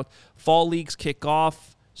out. Fall leagues kick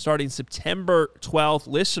off starting September 12th.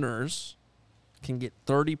 Listeners can get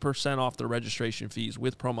 30% off their registration fees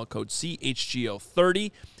with promo code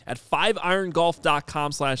CHGO30 at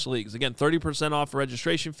 5irongolf.com/leagues. Again, 30% off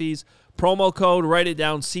registration fees. Promo code, write it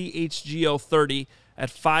down, CHGO30 at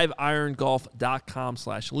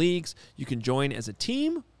 5irongolf.com/leagues. You can join as a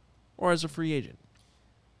team or as a free agent.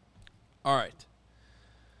 All right.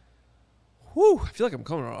 Whew, I feel like I'm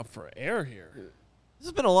coming up for air here. This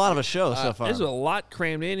has been a lot of a show so far. There's a lot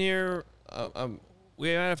crammed in here. We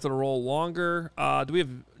might have to roll longer. Do we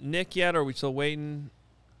have Nick yet, or are we still waiting?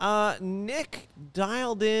 Nick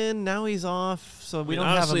dialed in. Now he's off, so we don't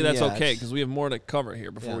honestly, have him that's yet. okay because we have more to cover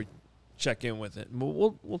here before we check in with it.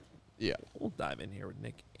 We'll dive in here with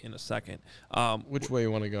Nick in a second. Which way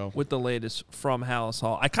you want to go? With the latest from Hallis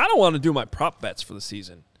Hall. I kind of want to do my prop bets for the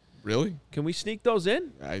season. Really? Can we sneak those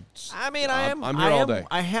in? I'm here all day.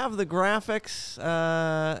 I have the graphics,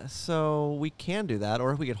 so we can do that,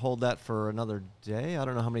 or we could hold that for another day. I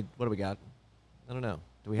don't know how many. What do we got? I don't know.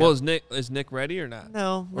 Do we Well, have? is Nick ready or not?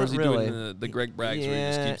 No, Or is he not really. doing the Greg Braggs where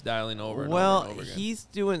he just keeps dialing over and well, over and over again? he's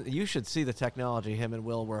doing. You should see the technology him and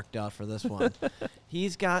Will worked out for this one.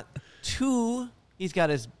 He's got two. He's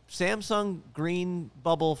got his Samsung green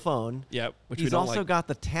bubble phone. Yep, which we He's don't also like. got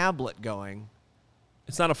the tablet going.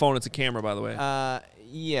 It's not a phone; it's a camera, by the way.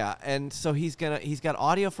 Yeah, and so he's got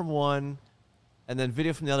audio from one, and then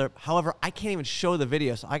video from the other. However, I can't even show the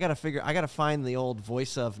video, so I gotta find the old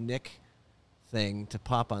voice of Nick thing to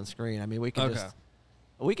pop on screen. I mean, we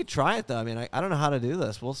could try it though. I mean, I don't know how to do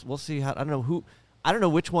this. We'll see how. I don't know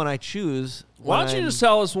which one I choose. Why don't you just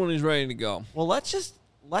tell us when he's ready to go? Well, let's just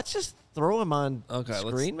throw him on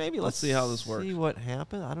screen. Maybe let's see how this works. See what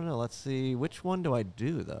happens. I don't know. Let's see which one do I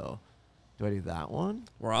do though. Do I do that one?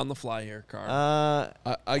 We're on the fly here, Carl.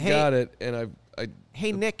 I got it, and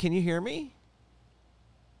Hey, Nick, can you hear me?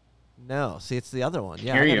 No. See, it's the other one.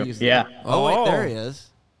 Yeah. Hear I gotta you. use Yeah. Oh, wait, there he is.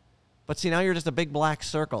 But see, now you're just a big black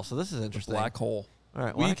circle, so this is interesting. Black hole. All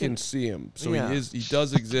right. we can see him, so Yeah. he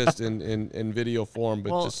does exist in video form,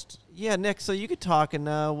 but just. Yeah, Nick, so you could talk, and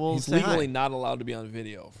we'll He's say legally hi. not allowed to be on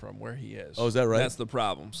video from where he is. Oh, is that right? That's the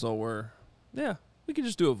problem. So we can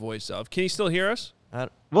just do a voice of. Can he still hear us?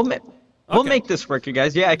 We'll make this work, you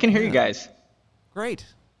guys. Yeah, I can hear you guys. Great.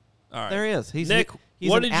 All right. There he is. He's Nick, he's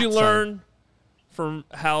what an did you at sign. learn from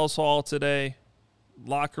House Hall today?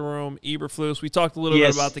 Locker room, Eberflus. We talked a little bit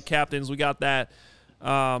Yes. about the captains. We got that.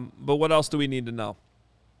 But what else do we need to know?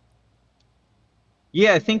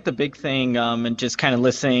 Yeah, I think the big thing, and just kind of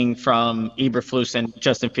listening from Eberflus and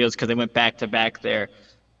Justin Fields because they went back to back there.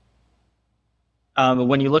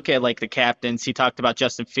 When you look at like the captains, he talked about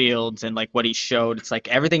Justin Fields and like what he showed. It's like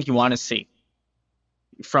everything you want to see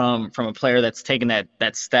from a player that's taken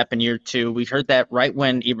that step in year two. We heard that right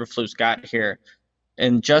when Eberflus got here,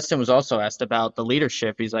 and Justin was also asked about the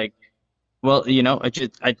leadership. He's like, well,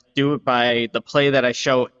 I do it by the play that I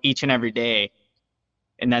show each and every day.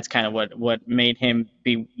 And that's kind of what made him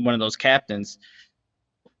be one of those captains.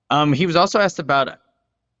 He was also asked about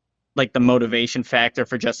like the motivation factor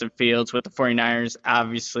for Justin Fields with the 49ers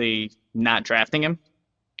obviously not drafting him.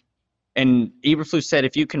 And Eberflus said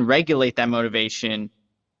if you can regulate that motivation,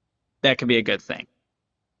 that could be a good thing.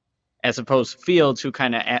 As opposed to Fields, who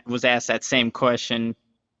kind of was asked that same question.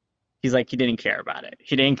 He's like, he didn't care about it.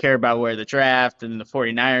 He didn't care about where the draft and the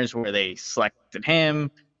 49ers, where they selected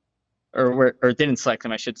him. Or didn't select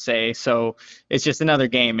him, I should say. So it's just another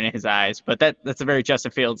game in his eyes. But that's a very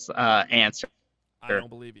Justin Fields answer. I don't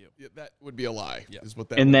believe you. Yeah, that would be a lie. Yep. Is what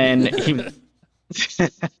that. And would then be. he.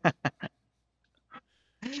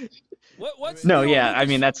 What's No, the deal yeah. with I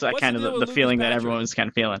mean, Lucas- that's what's kind of deal the with feeling Lucas that everyone Patrick? was kind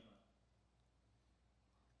of feeling.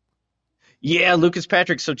 Yeah, Lucas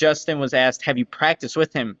Patrick. So Justin was asked, have you practiced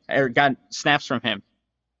with him or got snaps from him?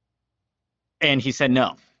 And he said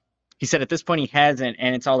no. He said at this point he hasn't,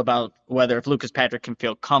 and it's all about whether if Lucas Patrick can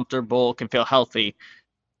feel comfortable, can feel healthy,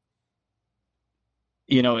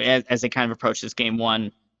 as they kind of approach this game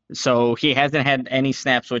one. So he hasn't had any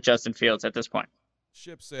snaps with Justin Fields at this point.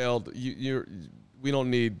 Ship sailed. We don't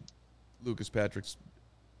need Lucas Patrick's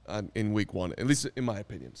in week one, at least in my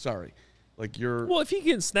opinion. Sorry, Well, if he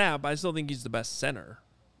can snap, I still think he's the best center.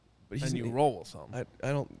 But And you roll with him. I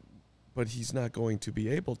don't. But he's not going to be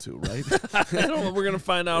able to, right? I don't know. We're gonna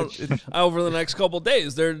find out over the next couple of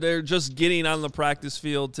days. They're just getting on the practice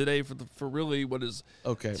field today for really what is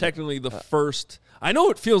technically the first. I know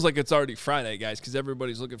it feels like it's already Friday, guys, because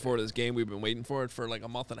everybody's looking forward to this game. We've been waiting for it for like a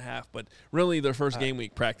month and a half, but really their first game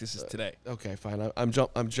week practice is today. Okay, fine. I'm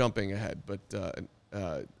jumping ahead, but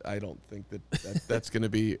I don't think that's going to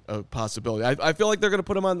be a possibility. I feel like they're going to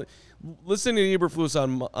put him on. Listening to Eberflus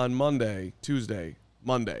on Tuesday,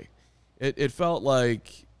 Monday. It felt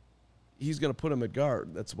like he's going to put him at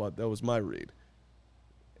guard. That was my read.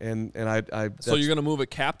 And So you're going to move a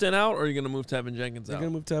captain out, or are you going to move Tevin Jenkins out? I'm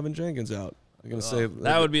going to move Tevin Jenkins out. I'm going to say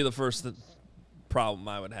that would be the first problem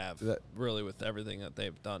I would have, really, with everything that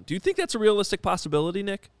they've done. Do you think that's a realistic possibility,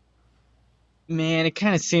 Nick? Man, it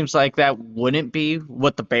kind of seems like that wouldn't be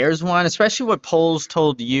what the Bears want, especially what Poles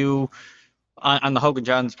told you on the Hogan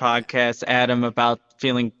Johns podcast, Adam, about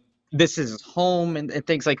feeling this is his home and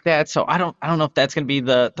things like that. So I don't know if that's going to be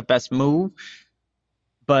the best move.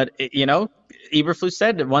 But Eberflus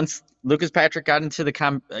said that once Lucas Patrick got into the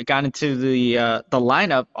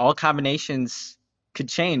lineup, all combinations could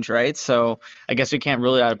change, right? So I guess we can't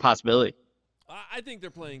rule it out a possibility. I think they're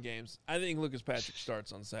playing games. I think Lucas Patrick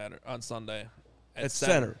starts on Sunday at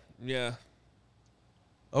center. Yeah.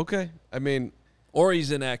 Okay. I mean, or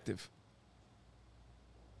he's inactive.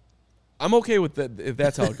 I'm okay with that if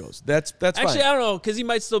that's how it goes. That's Actually, fine. I don't know, because he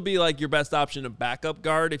might still be like your best option of backup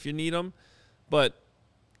guard if you need him. But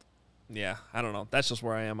Yeah, I don't know. That's just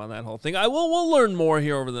where I am on that whole thing. We'll learn more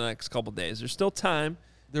here over the next couple days. There's still time.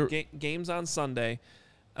 Games on Sunday.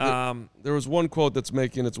 There was one quote that's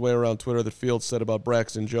making its way around Twitter that Fields said about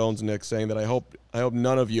Braxton Jones, Nick, saying that I hope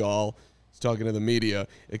none of y'all, he's talking to the media,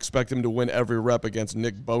 expect him to win every rep against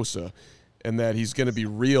Nick Bosa, and that he's going to be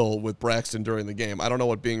real with Braxton during the game. I don't know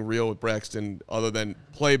what being real with Braxton other than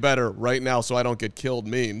play better right now so I don't get killed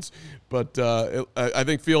means, but I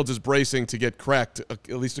think Fields is bracing to get cracked at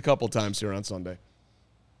least a couple times here on Sunday.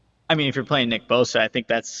 I mean, if you're playing Nick Bosa, I think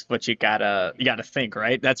that's what you gotta think,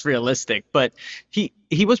 right? That's realistic. But he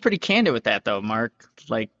was pretty candid with that, though, Mark.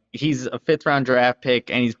 Like, he's a 5th-round draft pick,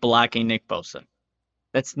 and he's blocking Nick Bosa.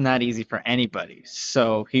 That's not easy for anybody.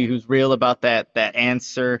 So he was real about that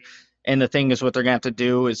answer. And the thing is, what they're gonna have to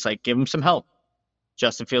do is like give him some help.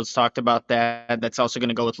 Justin Fields talked about that. That's also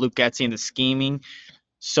gonna go with Luke Getsy and the scheming.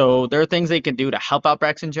 So there are things they can do to help out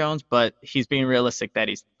Braxton Jones, but he's being realistic that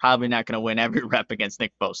he's probably not going to win every rep against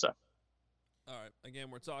Nick Bosa. All right.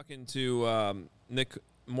 Again, we're talking to Nick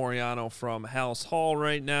Moriano from House Hall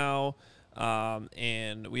right now,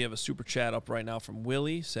 and we have a super chat up right now from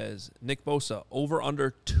Willie. Says, Nick Bosa, over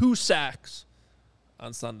under 2 sacks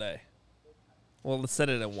on Sunday. Well, let's set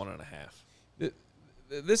it at 1.5.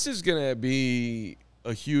 This is going to be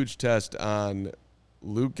a huge test on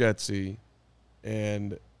Luke Getsy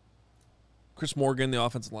and Chris Morgan, the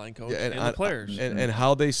offensive line coach, and the players. And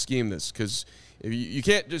how they scheme this. Because you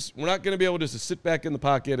can't just – we're not going to be able just to sit back in the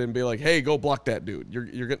pocket and be like, hey, go block that dude.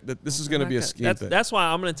 This is going to be a scheme thing. That's why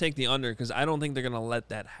I'm going to take the under, because I don't think they're going to let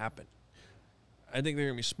that happen. I think they're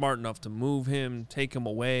going to be smart enough to move him, take him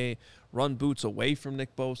away, run boots away from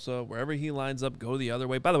Nick Bosa. Wherever he lines up, go the other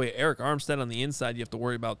way. By the way, Eric Armstead on the inside you have to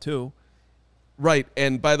worry about too. Right.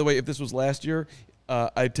 And by the way, if this was last year –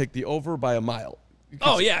 I'd take the over by a mile.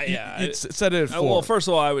 Oh yeah. You'd set it at 4. Well, first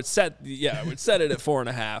of all, I would set it at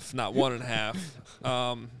 4.5, not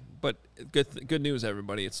 1.5. But good news,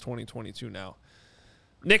 everybody. It's 2022 now.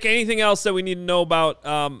 Nick, anything else that we need to know about?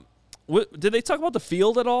 Did they talk about the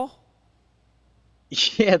field at all?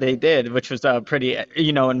 Yeah, they did, which was pretty.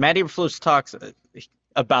 And Matt Eberflus talks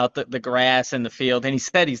about the grass and the field, and he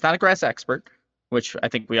said he's not a grass expert, which I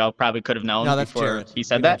think we all probably could have known before Jared. He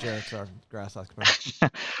said that. Jared's our grass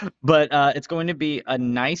expert. But it's going to be a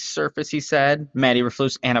nice surface, he said, Matt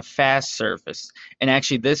Eberflus, and a fast surface. And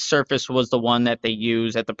actually, this surface was the one that they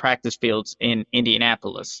use at the practice fields in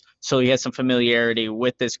Indianapolis. So he has some familiarity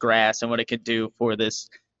with this grass and what it could do for this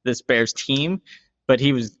Bears team. But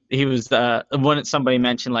he was when somebody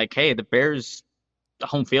mentioned, like, hey, the Bears'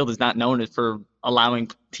 home field is not known for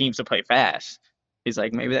allowing teams to play fast. He's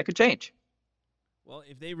like, maybe that could change. Well,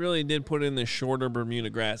 if they really did put in the shorter Bermuda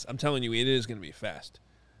grass, I'm telling you, it is going to be fast.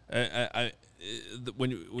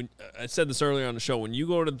 When I said this earlier on the show, when you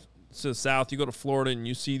go to the south, you go to Florida, and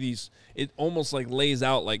you see these, it almost like lays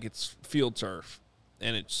out like it's field turf,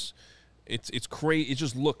 and it's crazy. It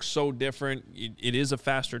just looks so different. It is a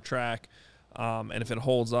faster track, and if it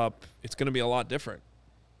holds up, it's going to be a lot different.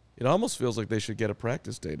 It almost feels like they should get a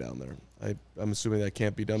practice day down there. I'm assuming that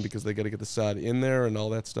can't be done because they got to get the sod in there and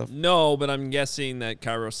all that stuff. No, but I'm guessing that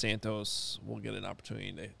Cairo Santos will get an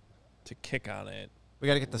opportunity to kick on it. We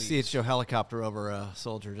got to get the CHGO helicopter over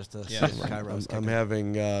Soldier just to see Cairo's I'm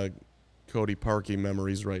having Cody Parkey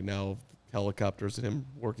memories right now of helicopters and him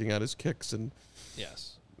working on his kicks in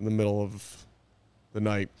the middle of the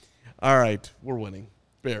night. All right, we're winning.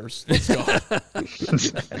 Bears. Let's go.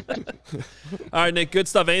 All right, Nick, good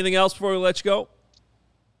stuff. Anything else before we let you go?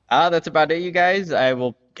 That's about it, you guys.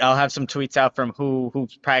 I'll have some tweets out from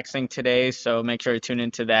who's practicing today, so make sure to tune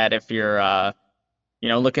into that if you're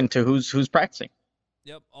looking to who's practicing.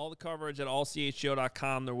 Yep, all the coverage at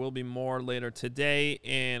allchgo.com. There will be more later today,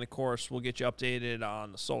 and of course, we'll get you updated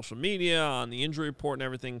on the social media, on the injury report, and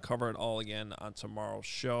everything. Cover it all again on tomorrow's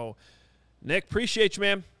show. Nick, appreciate you,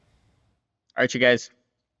 man. All right, you guys.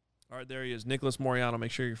 All right, there he is, Nicholas Moriano.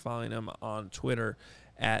 Make sure you're following him on Twitter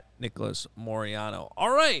at Nicholas Moriano.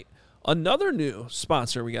 All right, another new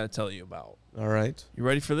sponsor we got to tell you about. All right. You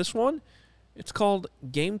ready for this one? It's called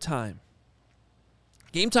Game Time.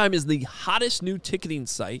 Game Time is the hottest new ticketing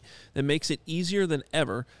site that makes it easier than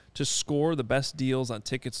ever to score the best deals on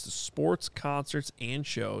tickets to sports, concerts, and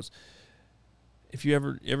shows. If you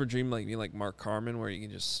ever dream like Mark Carman, where you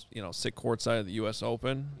can just sit courtside of the U.S.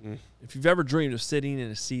 Open, if you've ever dreamed of sitting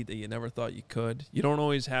in a seat that you never thought you could, you don't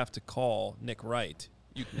always have to call Nick Wright.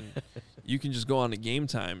 You can just go on to Game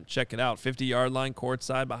Time, check it out. 50-yard line,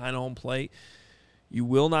 courtside, behind home plate. You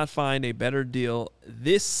will not find a better deal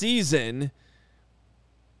this season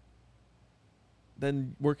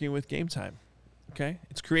than working with Game Time. Okay?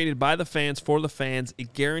 It's created by the fans, for the fans.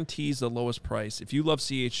 It guarantees the lowest price. If you love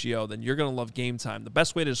CHGO, then you're going to love Game Time. The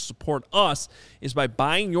best way to support us is by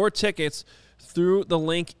buying your tickets through the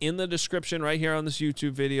link in the description right here on this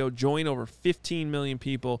YouTube video. Join over 15 million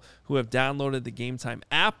people who have downloaded the Game Time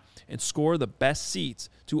app and score the best seats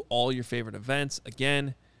to all your favorite events.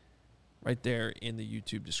 Again, right there in the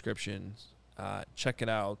YouTube description. Check it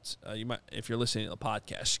out. You might, if you're listening to the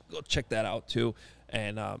podcast, go check that out too,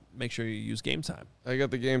 and make sure you use Game Time. I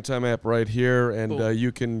got the Game Time app right here, and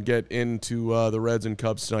you can get into the Reds and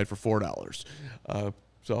Cubs tonight for $4.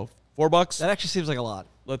 So $4. That actually seems like a lot.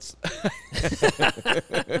 Let's.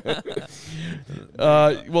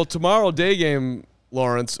 Well, tomorrow day game,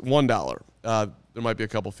 Lawrence, $1. There might be a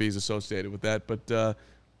couple fees associated with that, but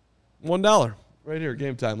 $1 right here,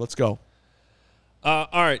 Game Time. Let's go. All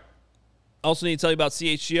right. Also need to tell you about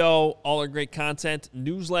CHGO, all our great content.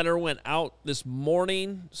 Newsletter went out this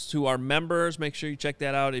morning to our members. Make sure you check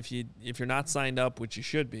that out. If you're not signed up, which you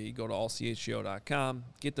should be, go to allchgo.com.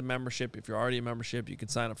 Get the membership. If you're already a membership, you can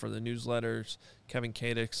sign up for the newsletters. Kevin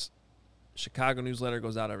Kadick's Chicago newsletter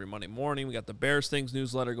goes out every Monday morning. We got the Bears Things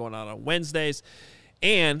newsletter going out on Wednesdays.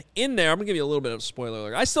 And in there, I'm going to give you a little bit of a spoiler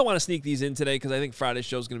alert. I still want to sneak these in today because I think Friday's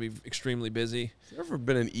show is going to be extremely busy. Has there ever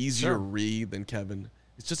been an easier read than Kevin?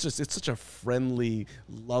 It's such a friendly,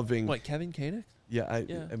 loving. What, Kevin Kadick? Yeah, I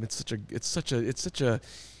mean, it's such a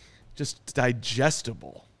just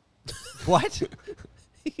digestible. What?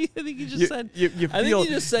 I think you just said. You I feel, think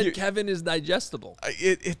you just said Kevin is digestible.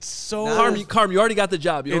 It's so. Carm, you already got the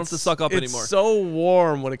job. You don't have to suck up anymore. It's so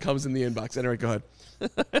warm when it comes in the inbox. Anyway, go ahead.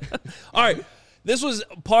 All right. This was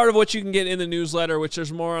part of what you can get in the newsletter, which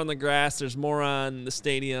there's more on the grass. There's more on the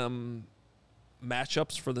stadium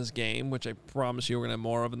matchups for this game, which I promise you we're going to have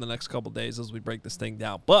more of in the next couple days as we break this thing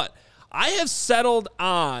down. But I have settled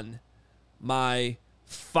on my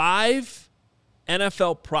 5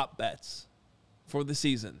 NFL prop bets for the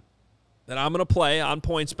season that I'm going to play on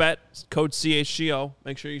PointsBet, code CHGO.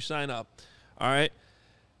 Make sure you sign up. All right.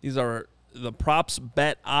 These are the props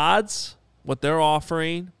bet odds, what they're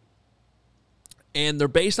offering, and they're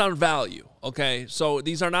based on value. Okay, so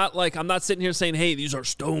these are not like, I'm not sitting here saying, hey, these are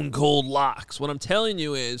stone cold locks. What I'm telling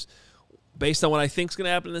you is, based on what I think is going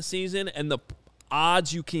to happen in the season and the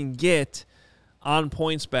odds you can get on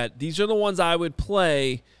PointsBet, these are the ones I would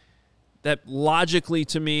play that logically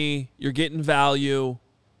to me, you're getting value.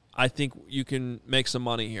 I think you can make some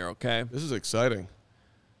money here, okay? This is exciting.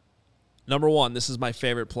 Number 1, this is my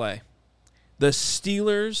favorite play. The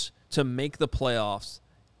Steelers to make the playoffs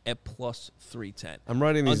at plus 310. I'm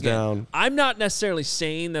writing these down. I'm not necessarily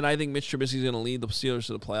saying that I think Mitch Trubisky is going to lead the Steelers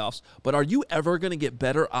to the playoffs, but are you ever going to get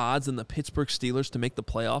better odds than the Pittsburgh Steelers to make the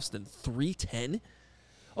playoffs than 310?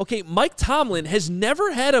 Okay, Mike Tomlin has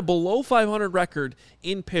never had a below 500 record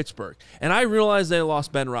in Pittsburgh, and I realize they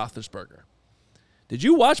lost Ben Roethlisberger. Did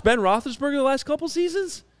you watch Ben Roethlisberger the last couple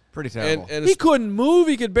seasons? Pretty terrible. And He couldn't move.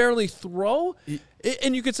 He could barely throw.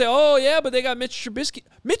 And you could say, oh, yeah, but they got Mitch Trubisky.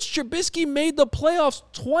 Mitch Trubisky made the playoffs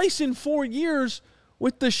twice in 4 years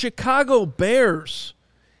with the Chicago Bears.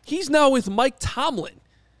 He's now with Mike Tomlin.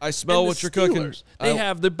 I smell what you're cooking. They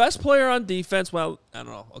have the best player on defense. Well, I don't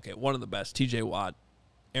know. Okay, one of the best, T.J. Watt.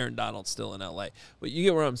 Aaron Donald's still in L.A. But you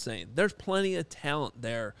get what I'm saying. There's plenty of talent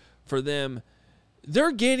there for them.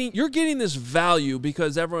 You're getting this value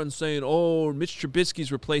because everyone's saying, oh, Mitch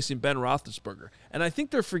Trubisky's replacing Ben Roethlisberger. And I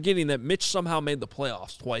think they're forgetting that Mitch somehow made the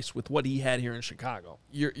playoffs twice with what he had here in Chicago.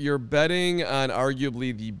 You're betting on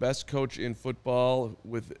arguably the best coach in football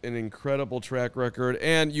with an incredible track record,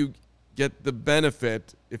 and you get the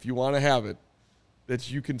benefit, if you want to have it, that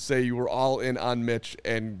you can say you were all in on Mitch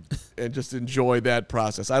and just enjoy that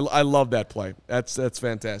process. I love that play. That's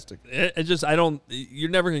fantastic. You're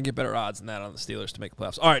never going to get better odds than that on the Steelers to make the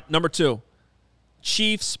playoffs. All right, number 2,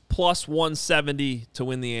 Chiefs plus 170 to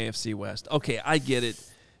win the AFC West. Okay, I get it.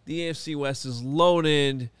 The AFC West is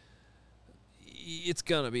loaded. It's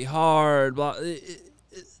going to be hard.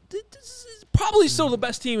 It's probably still the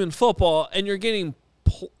best team in football, and you're getting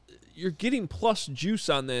plus juice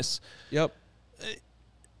on this. Yep.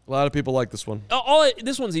 A lot of people like this one.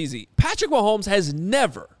 This one's easy. Patrick Mahomes has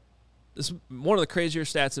never, this is one of the crazier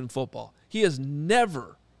stats in football, he has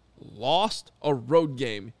never lost a road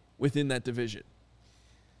game within that division.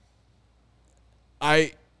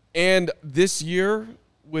 And this year,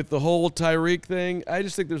 with the whole Tyreek thing, I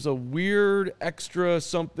just think there's a weird extra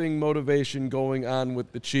something motivation going on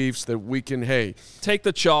with the Chiefs that we can, hey. Take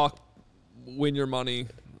the chalk, win your money,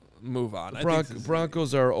 move on.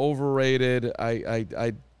 Broncos are overrated.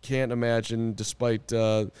 I can't imagine, despite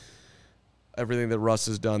everything that Russ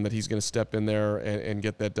has done, that he's going to step in there and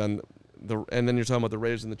get that done. and then you're talking about the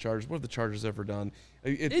Raiders and the Chargers. What have the Chargers ever done?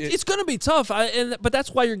 It's going to be tough, but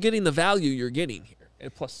that's why you're getting the value you're getting here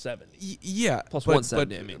at plus 70. Yeah, plus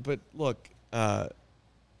 170. But look, I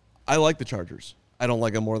like the Chargers. I don't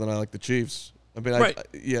like them more than I like the Chiefs. I mean, right.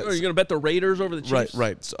 Yeah. Are you going to bet the Raiders over the Chiefs?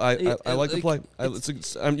 Right. So I like the play.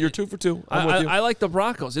 You're 2 for 2. I'm with you. I like the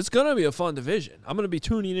Broncos. It's going to be a fun division. I'm going to be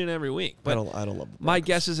tuning in every week. But I don't love the Broncos. My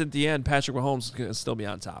guess is at the end, Patrick Mahomes is going to still be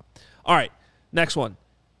on top. All right, next one.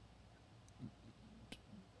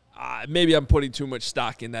 Maybe I'm putting too much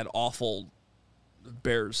stock in that awful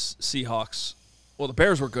Bears-Seahawks. Well, the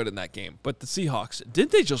Bears were good in that game, but the Seahawks,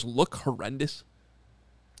 didn't they just look horrendous?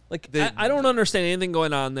 Like, I don't understand anything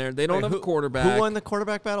going on there. They don't have a quarterback. Who won the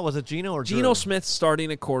quarterback battle? Was it Geno or Drew? Geno Smith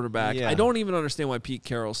starting at quarterback. Yeah. I don't even understand why Pete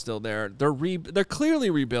Carroll's still there. They're clearly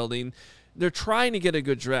rebuilding. They're trying to get a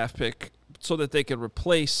good draft pick so that they can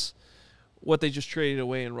replace what they just traded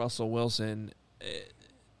away in Russell Wilson.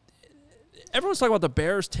 Everyone's talking about the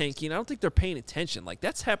Bears tanking. I don't think they're paying attention. Like,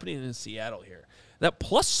 that's happening in Seattle here. That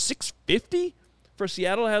plus 650 for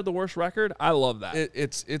Seattle to have the worst record, I love that.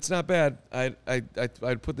 It's not bad.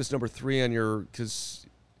 I'd put this number 3 on your, because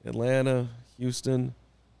Atlanta, Houston.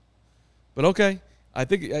 But okay, I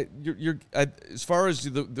think you're as far as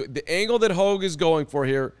the angle that Hogue is going for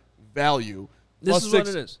here, value. This is what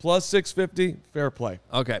it is. Plus 650, fair play.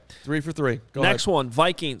 Okay. 3 for 3. Go Next ahead. one,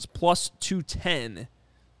 Vikings plus 210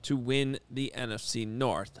 to win the NFC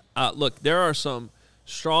North. Look, there are some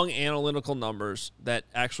strong analytical numbers that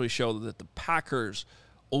actually show that the Packers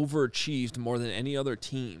overachieved more than any other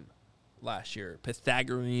team last year.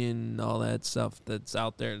 Pythagorean, all that stuff that's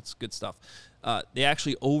out there, it's good stuff. They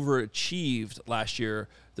actually overachieved last year.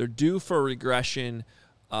 They're due for a regression,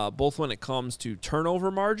 both when it comes to turnover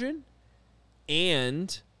margin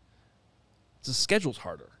and the schedule's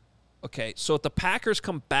harder. Okay, so if the Packers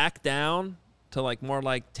come back down to more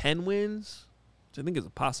like 10 wins, which I think is a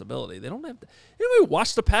possibility. They don't have to. Anybody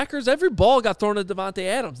watch the Packers? Every ball got thrown at Devontae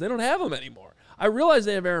Adams. They don't have him anymore. I realize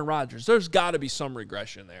they have Aaron Rodgers. There's got to be some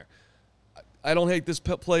regression there. I don't hate this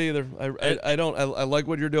play either. I don't. I like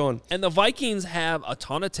what you're doing. And the Vikings have a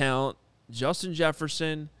ton of talent. Justin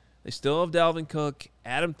Jefferson. They still have Dalvin Cook.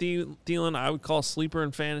 Adam Thielen, I would call sleeper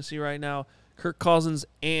in fantasy right now. Kirk Cousins,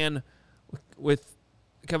 and with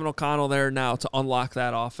Kevin O'Connell there now to unlock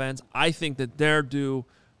that offense. I think that they're due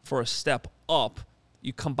for a step up.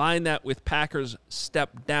 You combine that with Packers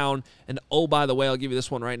step down, and oh, by the way, I'll give you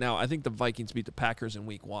this one right now. I think the Vikings beat the Packers in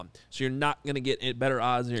week 1. So you're not going to get better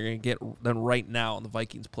odds than you're going to get than right now on the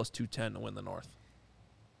Vikings plus 210 to win the North.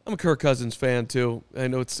 I'm a Kirk Cousins fan too. I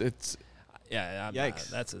know it's yeah. Yikes.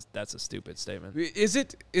 That's a stupid statement. Is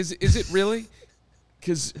it really?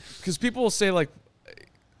 Because people will say like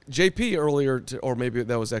JP earlier, or maybe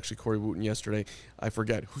that was actually Corey Wooten yesterday. I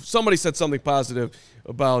forget. Somebody said something positive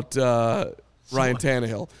about Ryan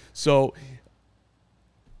Tannehill. So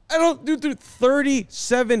I don't do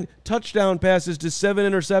 37 touchdown passes to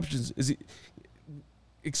 7 interceptions. Is he?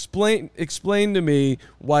 Explain to me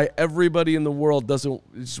why everybody in the world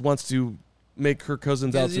just wants to make Kirk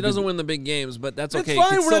Cousins out. He doesn't win the big games, but that's okay.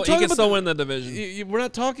 Fine. He can still win the division. We're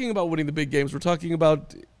not talking about winning the big games. We're talking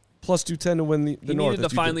about plus 210 to win the North. He needed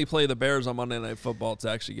to finally play the Bears on Monday Night Football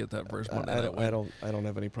to actually get that first Monday Night win. I don't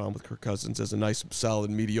have any problem with Kirk Cousins as a nice,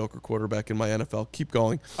 solid, mediocre quarterback in my NFL. Keep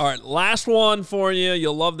going. All right, last one for you.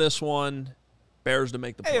 You'll love this one. Bears to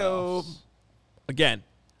make the playoffs. Ayo. Again,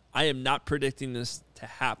 I am not predicting this to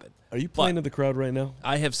happen. Are you playing to the crowd right now?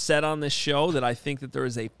 I have said on this show that I think that there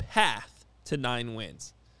is a path to 9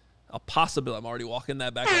 wins. A possibility. I'm already walking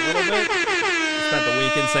that back a little bit. I spent the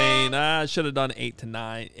weekend saying, I should have done 8 to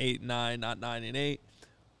 9, 8, 9, not 9 and 8.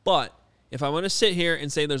 But if I want to sit here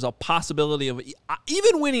and say there's a possibility of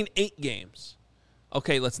even winning 8 games,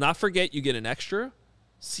 okay, let's not forget you get an extra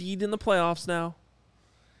seed in the playoffs now.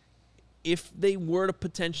 If they were to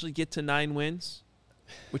potentially get to 9 wins,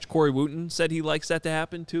 which Corey Wooten said he likes that to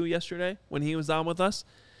happen too yesterday when he was on with us,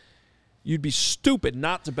 you'd be stupid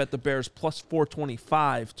not to bet the Bears plus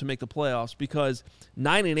 425 to make the playoffs, because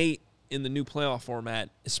 9 and 8 in the new playoff format,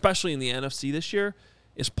 especially in the NFC this year,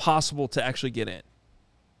 is possible to actually get in.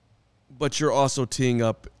 But you're also teeing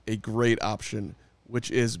up a great option,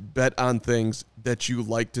 which is bet on things that you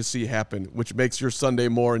like to see happen, which makes your Sunday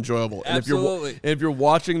more enjoyable. Absolutely. And if you're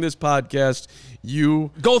watching this podcast, you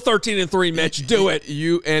go 13-3, Mitch. Do it.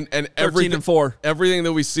 You and everything 13-4. Everything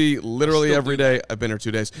that we see literally Still every day. I've been here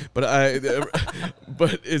 2 days, but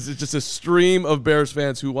but it's just a stream of Bears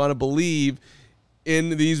fans who want to believe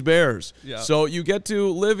in these Bears. Yeah. So you get to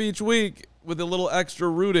live each week with a little extra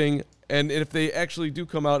rooting. And if they actually do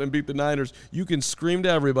come out and beat the Niners, you can scream to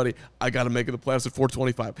everybody, I got to make it the playoffs at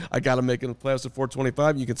 425. I got to make it the playoffs at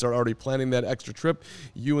 425. You can start already planning that extra trip.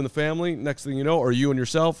 You and the family, next thing you know, or you and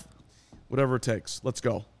yourself, whatever it takes. Let's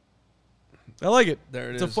go. I like it. There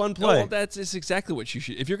it is. It's a fun No, play. well, that's exactly what you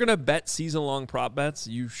should. If you're going to bet season-long prop bets,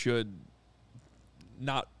 you should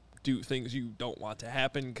not do things you don't want to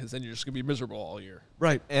happen because then you're just going to be miserable all year.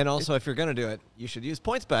 Right. And also, if you're going to do it, you should use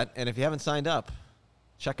PointsBet. And if you haven't signed up,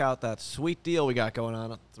 check out that sweet deal we got going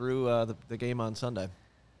on through the game on Sunday.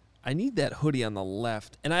 I need that hoodie on the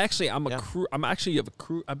left. And I've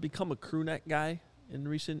become a crew neck guy in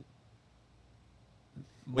recent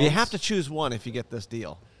months. Well, you have to choose one if you get this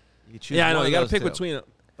deal. You choose I know. one You of got to those pick two. between it.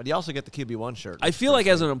 But you also get the QB1 shirt. I feel like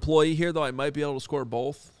as an employee here, though, I might be able to score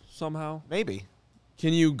both somehow. Maybe.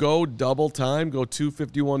 Can you go double time? Go two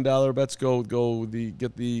 $51 bets.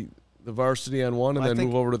 Get the varsity on one and I then think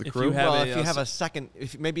move over to the if crew. you have Well, a, if you have a second,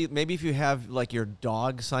 maybe if you have like your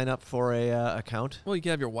dog sign up for a account. Well, you can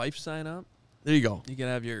have your wife sign up. There you go. You can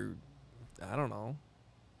have your, I don't know.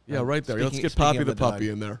 Yeah, right there. Let's speaking- get speaking Poppy of the the dog. puppy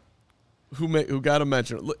in there. Who got to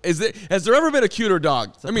mention it? Has there ever been a cuter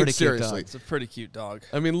dog? a I mean, pretty cute dog. seriously. It's a pretty cute dog.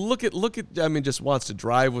 I mean, look at. I mean, just wants to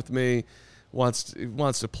drive with me, wants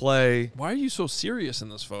to play. Why are you so serious in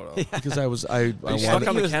this photo? Because I You stuck wanted,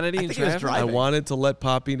 on He the was- Kennedy I and think he was traffic? I driving. wanted to let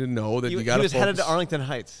Poppy to know that He you got to was headed to focus. Arlington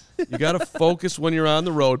Heights. You got to focus when you're on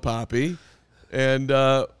the road, Poppy. And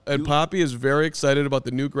Poppy is very excited about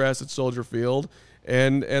the new grass at Soldier Field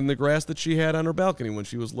and the grass that she had on her balcony when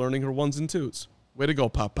she was learning her ones and twos. Way to go,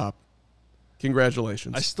 Pop.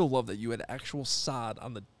 Congratulations. I still love that you had actual sod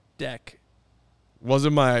on the deck.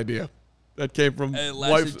 Wasn't my idea. That came from And it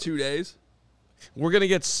lasted wife. 2 days. We're gonna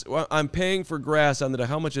get. I'm paying for grass on the.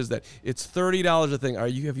 How much is that? It's $30 a thing.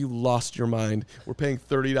 Have you lost your mind? We're paying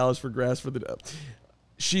 $30 for grass for the.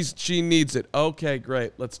 She needs it. Okay,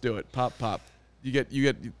 great. Let's do it. Pop. You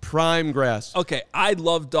get prime grass. Okay, I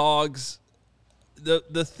love dogs.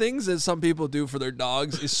 The things that some people do for their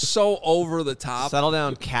dogs is so over the top. Settle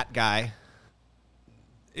down, cat guy.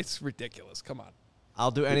 It's ridiculous. Come on.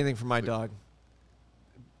 I'll do anything for my dog.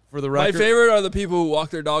 For the My record, favorite are the people who walk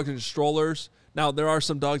their dogs in strollers. Now, there are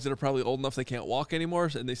some dogs that are probably old enough they can't walk anymore,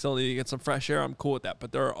 and they still need to get some fresh air. I'm cool with that.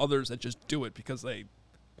 But there are others that just do it because I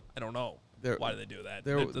don't know. Why do they do that?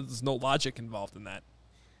 There's no logic involved in that.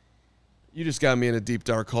 You just got me in a deep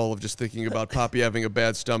dark hole of just thinking about Poppy having a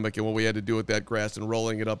bad stomach and what we had to do with that grass and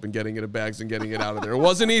rolling it up and getting it in bags and getting it out of there. It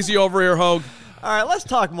wasn't easy over here, Hogue. All right, let's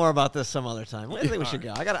talk more about this some other time. I think we should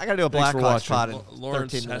go. I got to do a Thanks for Blackhawks watching. pod in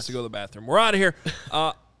Lawrence 13 minutes. has to go to the bathroom. We're out of here.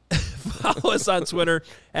 Follow us on Twitter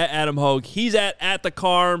at Adam Hogue. He's at the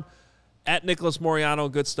Carm, at Nicholas Moriano.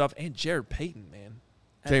 Good stuff. And Jared Payton, man.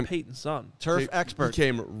 At Peyton's son. Turf expert. He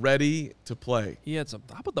came ready to play. He had some.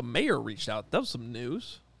 How about the mayor reached out? That was some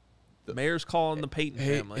news. The mayor's calling the Payton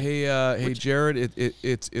family. Hey, Jared,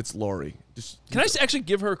 it's Lori. Can I actually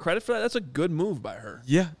give her credit for that? That's a good move by her.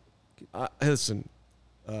 Yeah. Listen,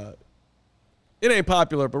 it ain't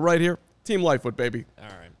popular, but right here, Team Lightfoot, baby. All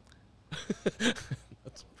right.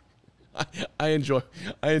 I enjoy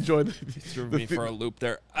the, Threw me for a loop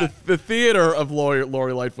there. the theater of Lori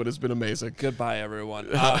Lightfoot has been amazing. Goodbye, everyone.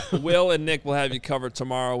 Will and Nick will have you covered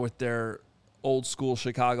tomorrow with their old school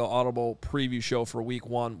Chicago Audible preview show for week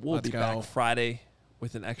 1. We'll Let's be go. back Friday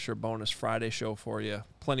with an extra bonus Friday show for you.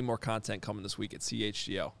 Plenty more content coming this week at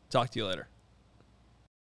CHGO. Talk to you later.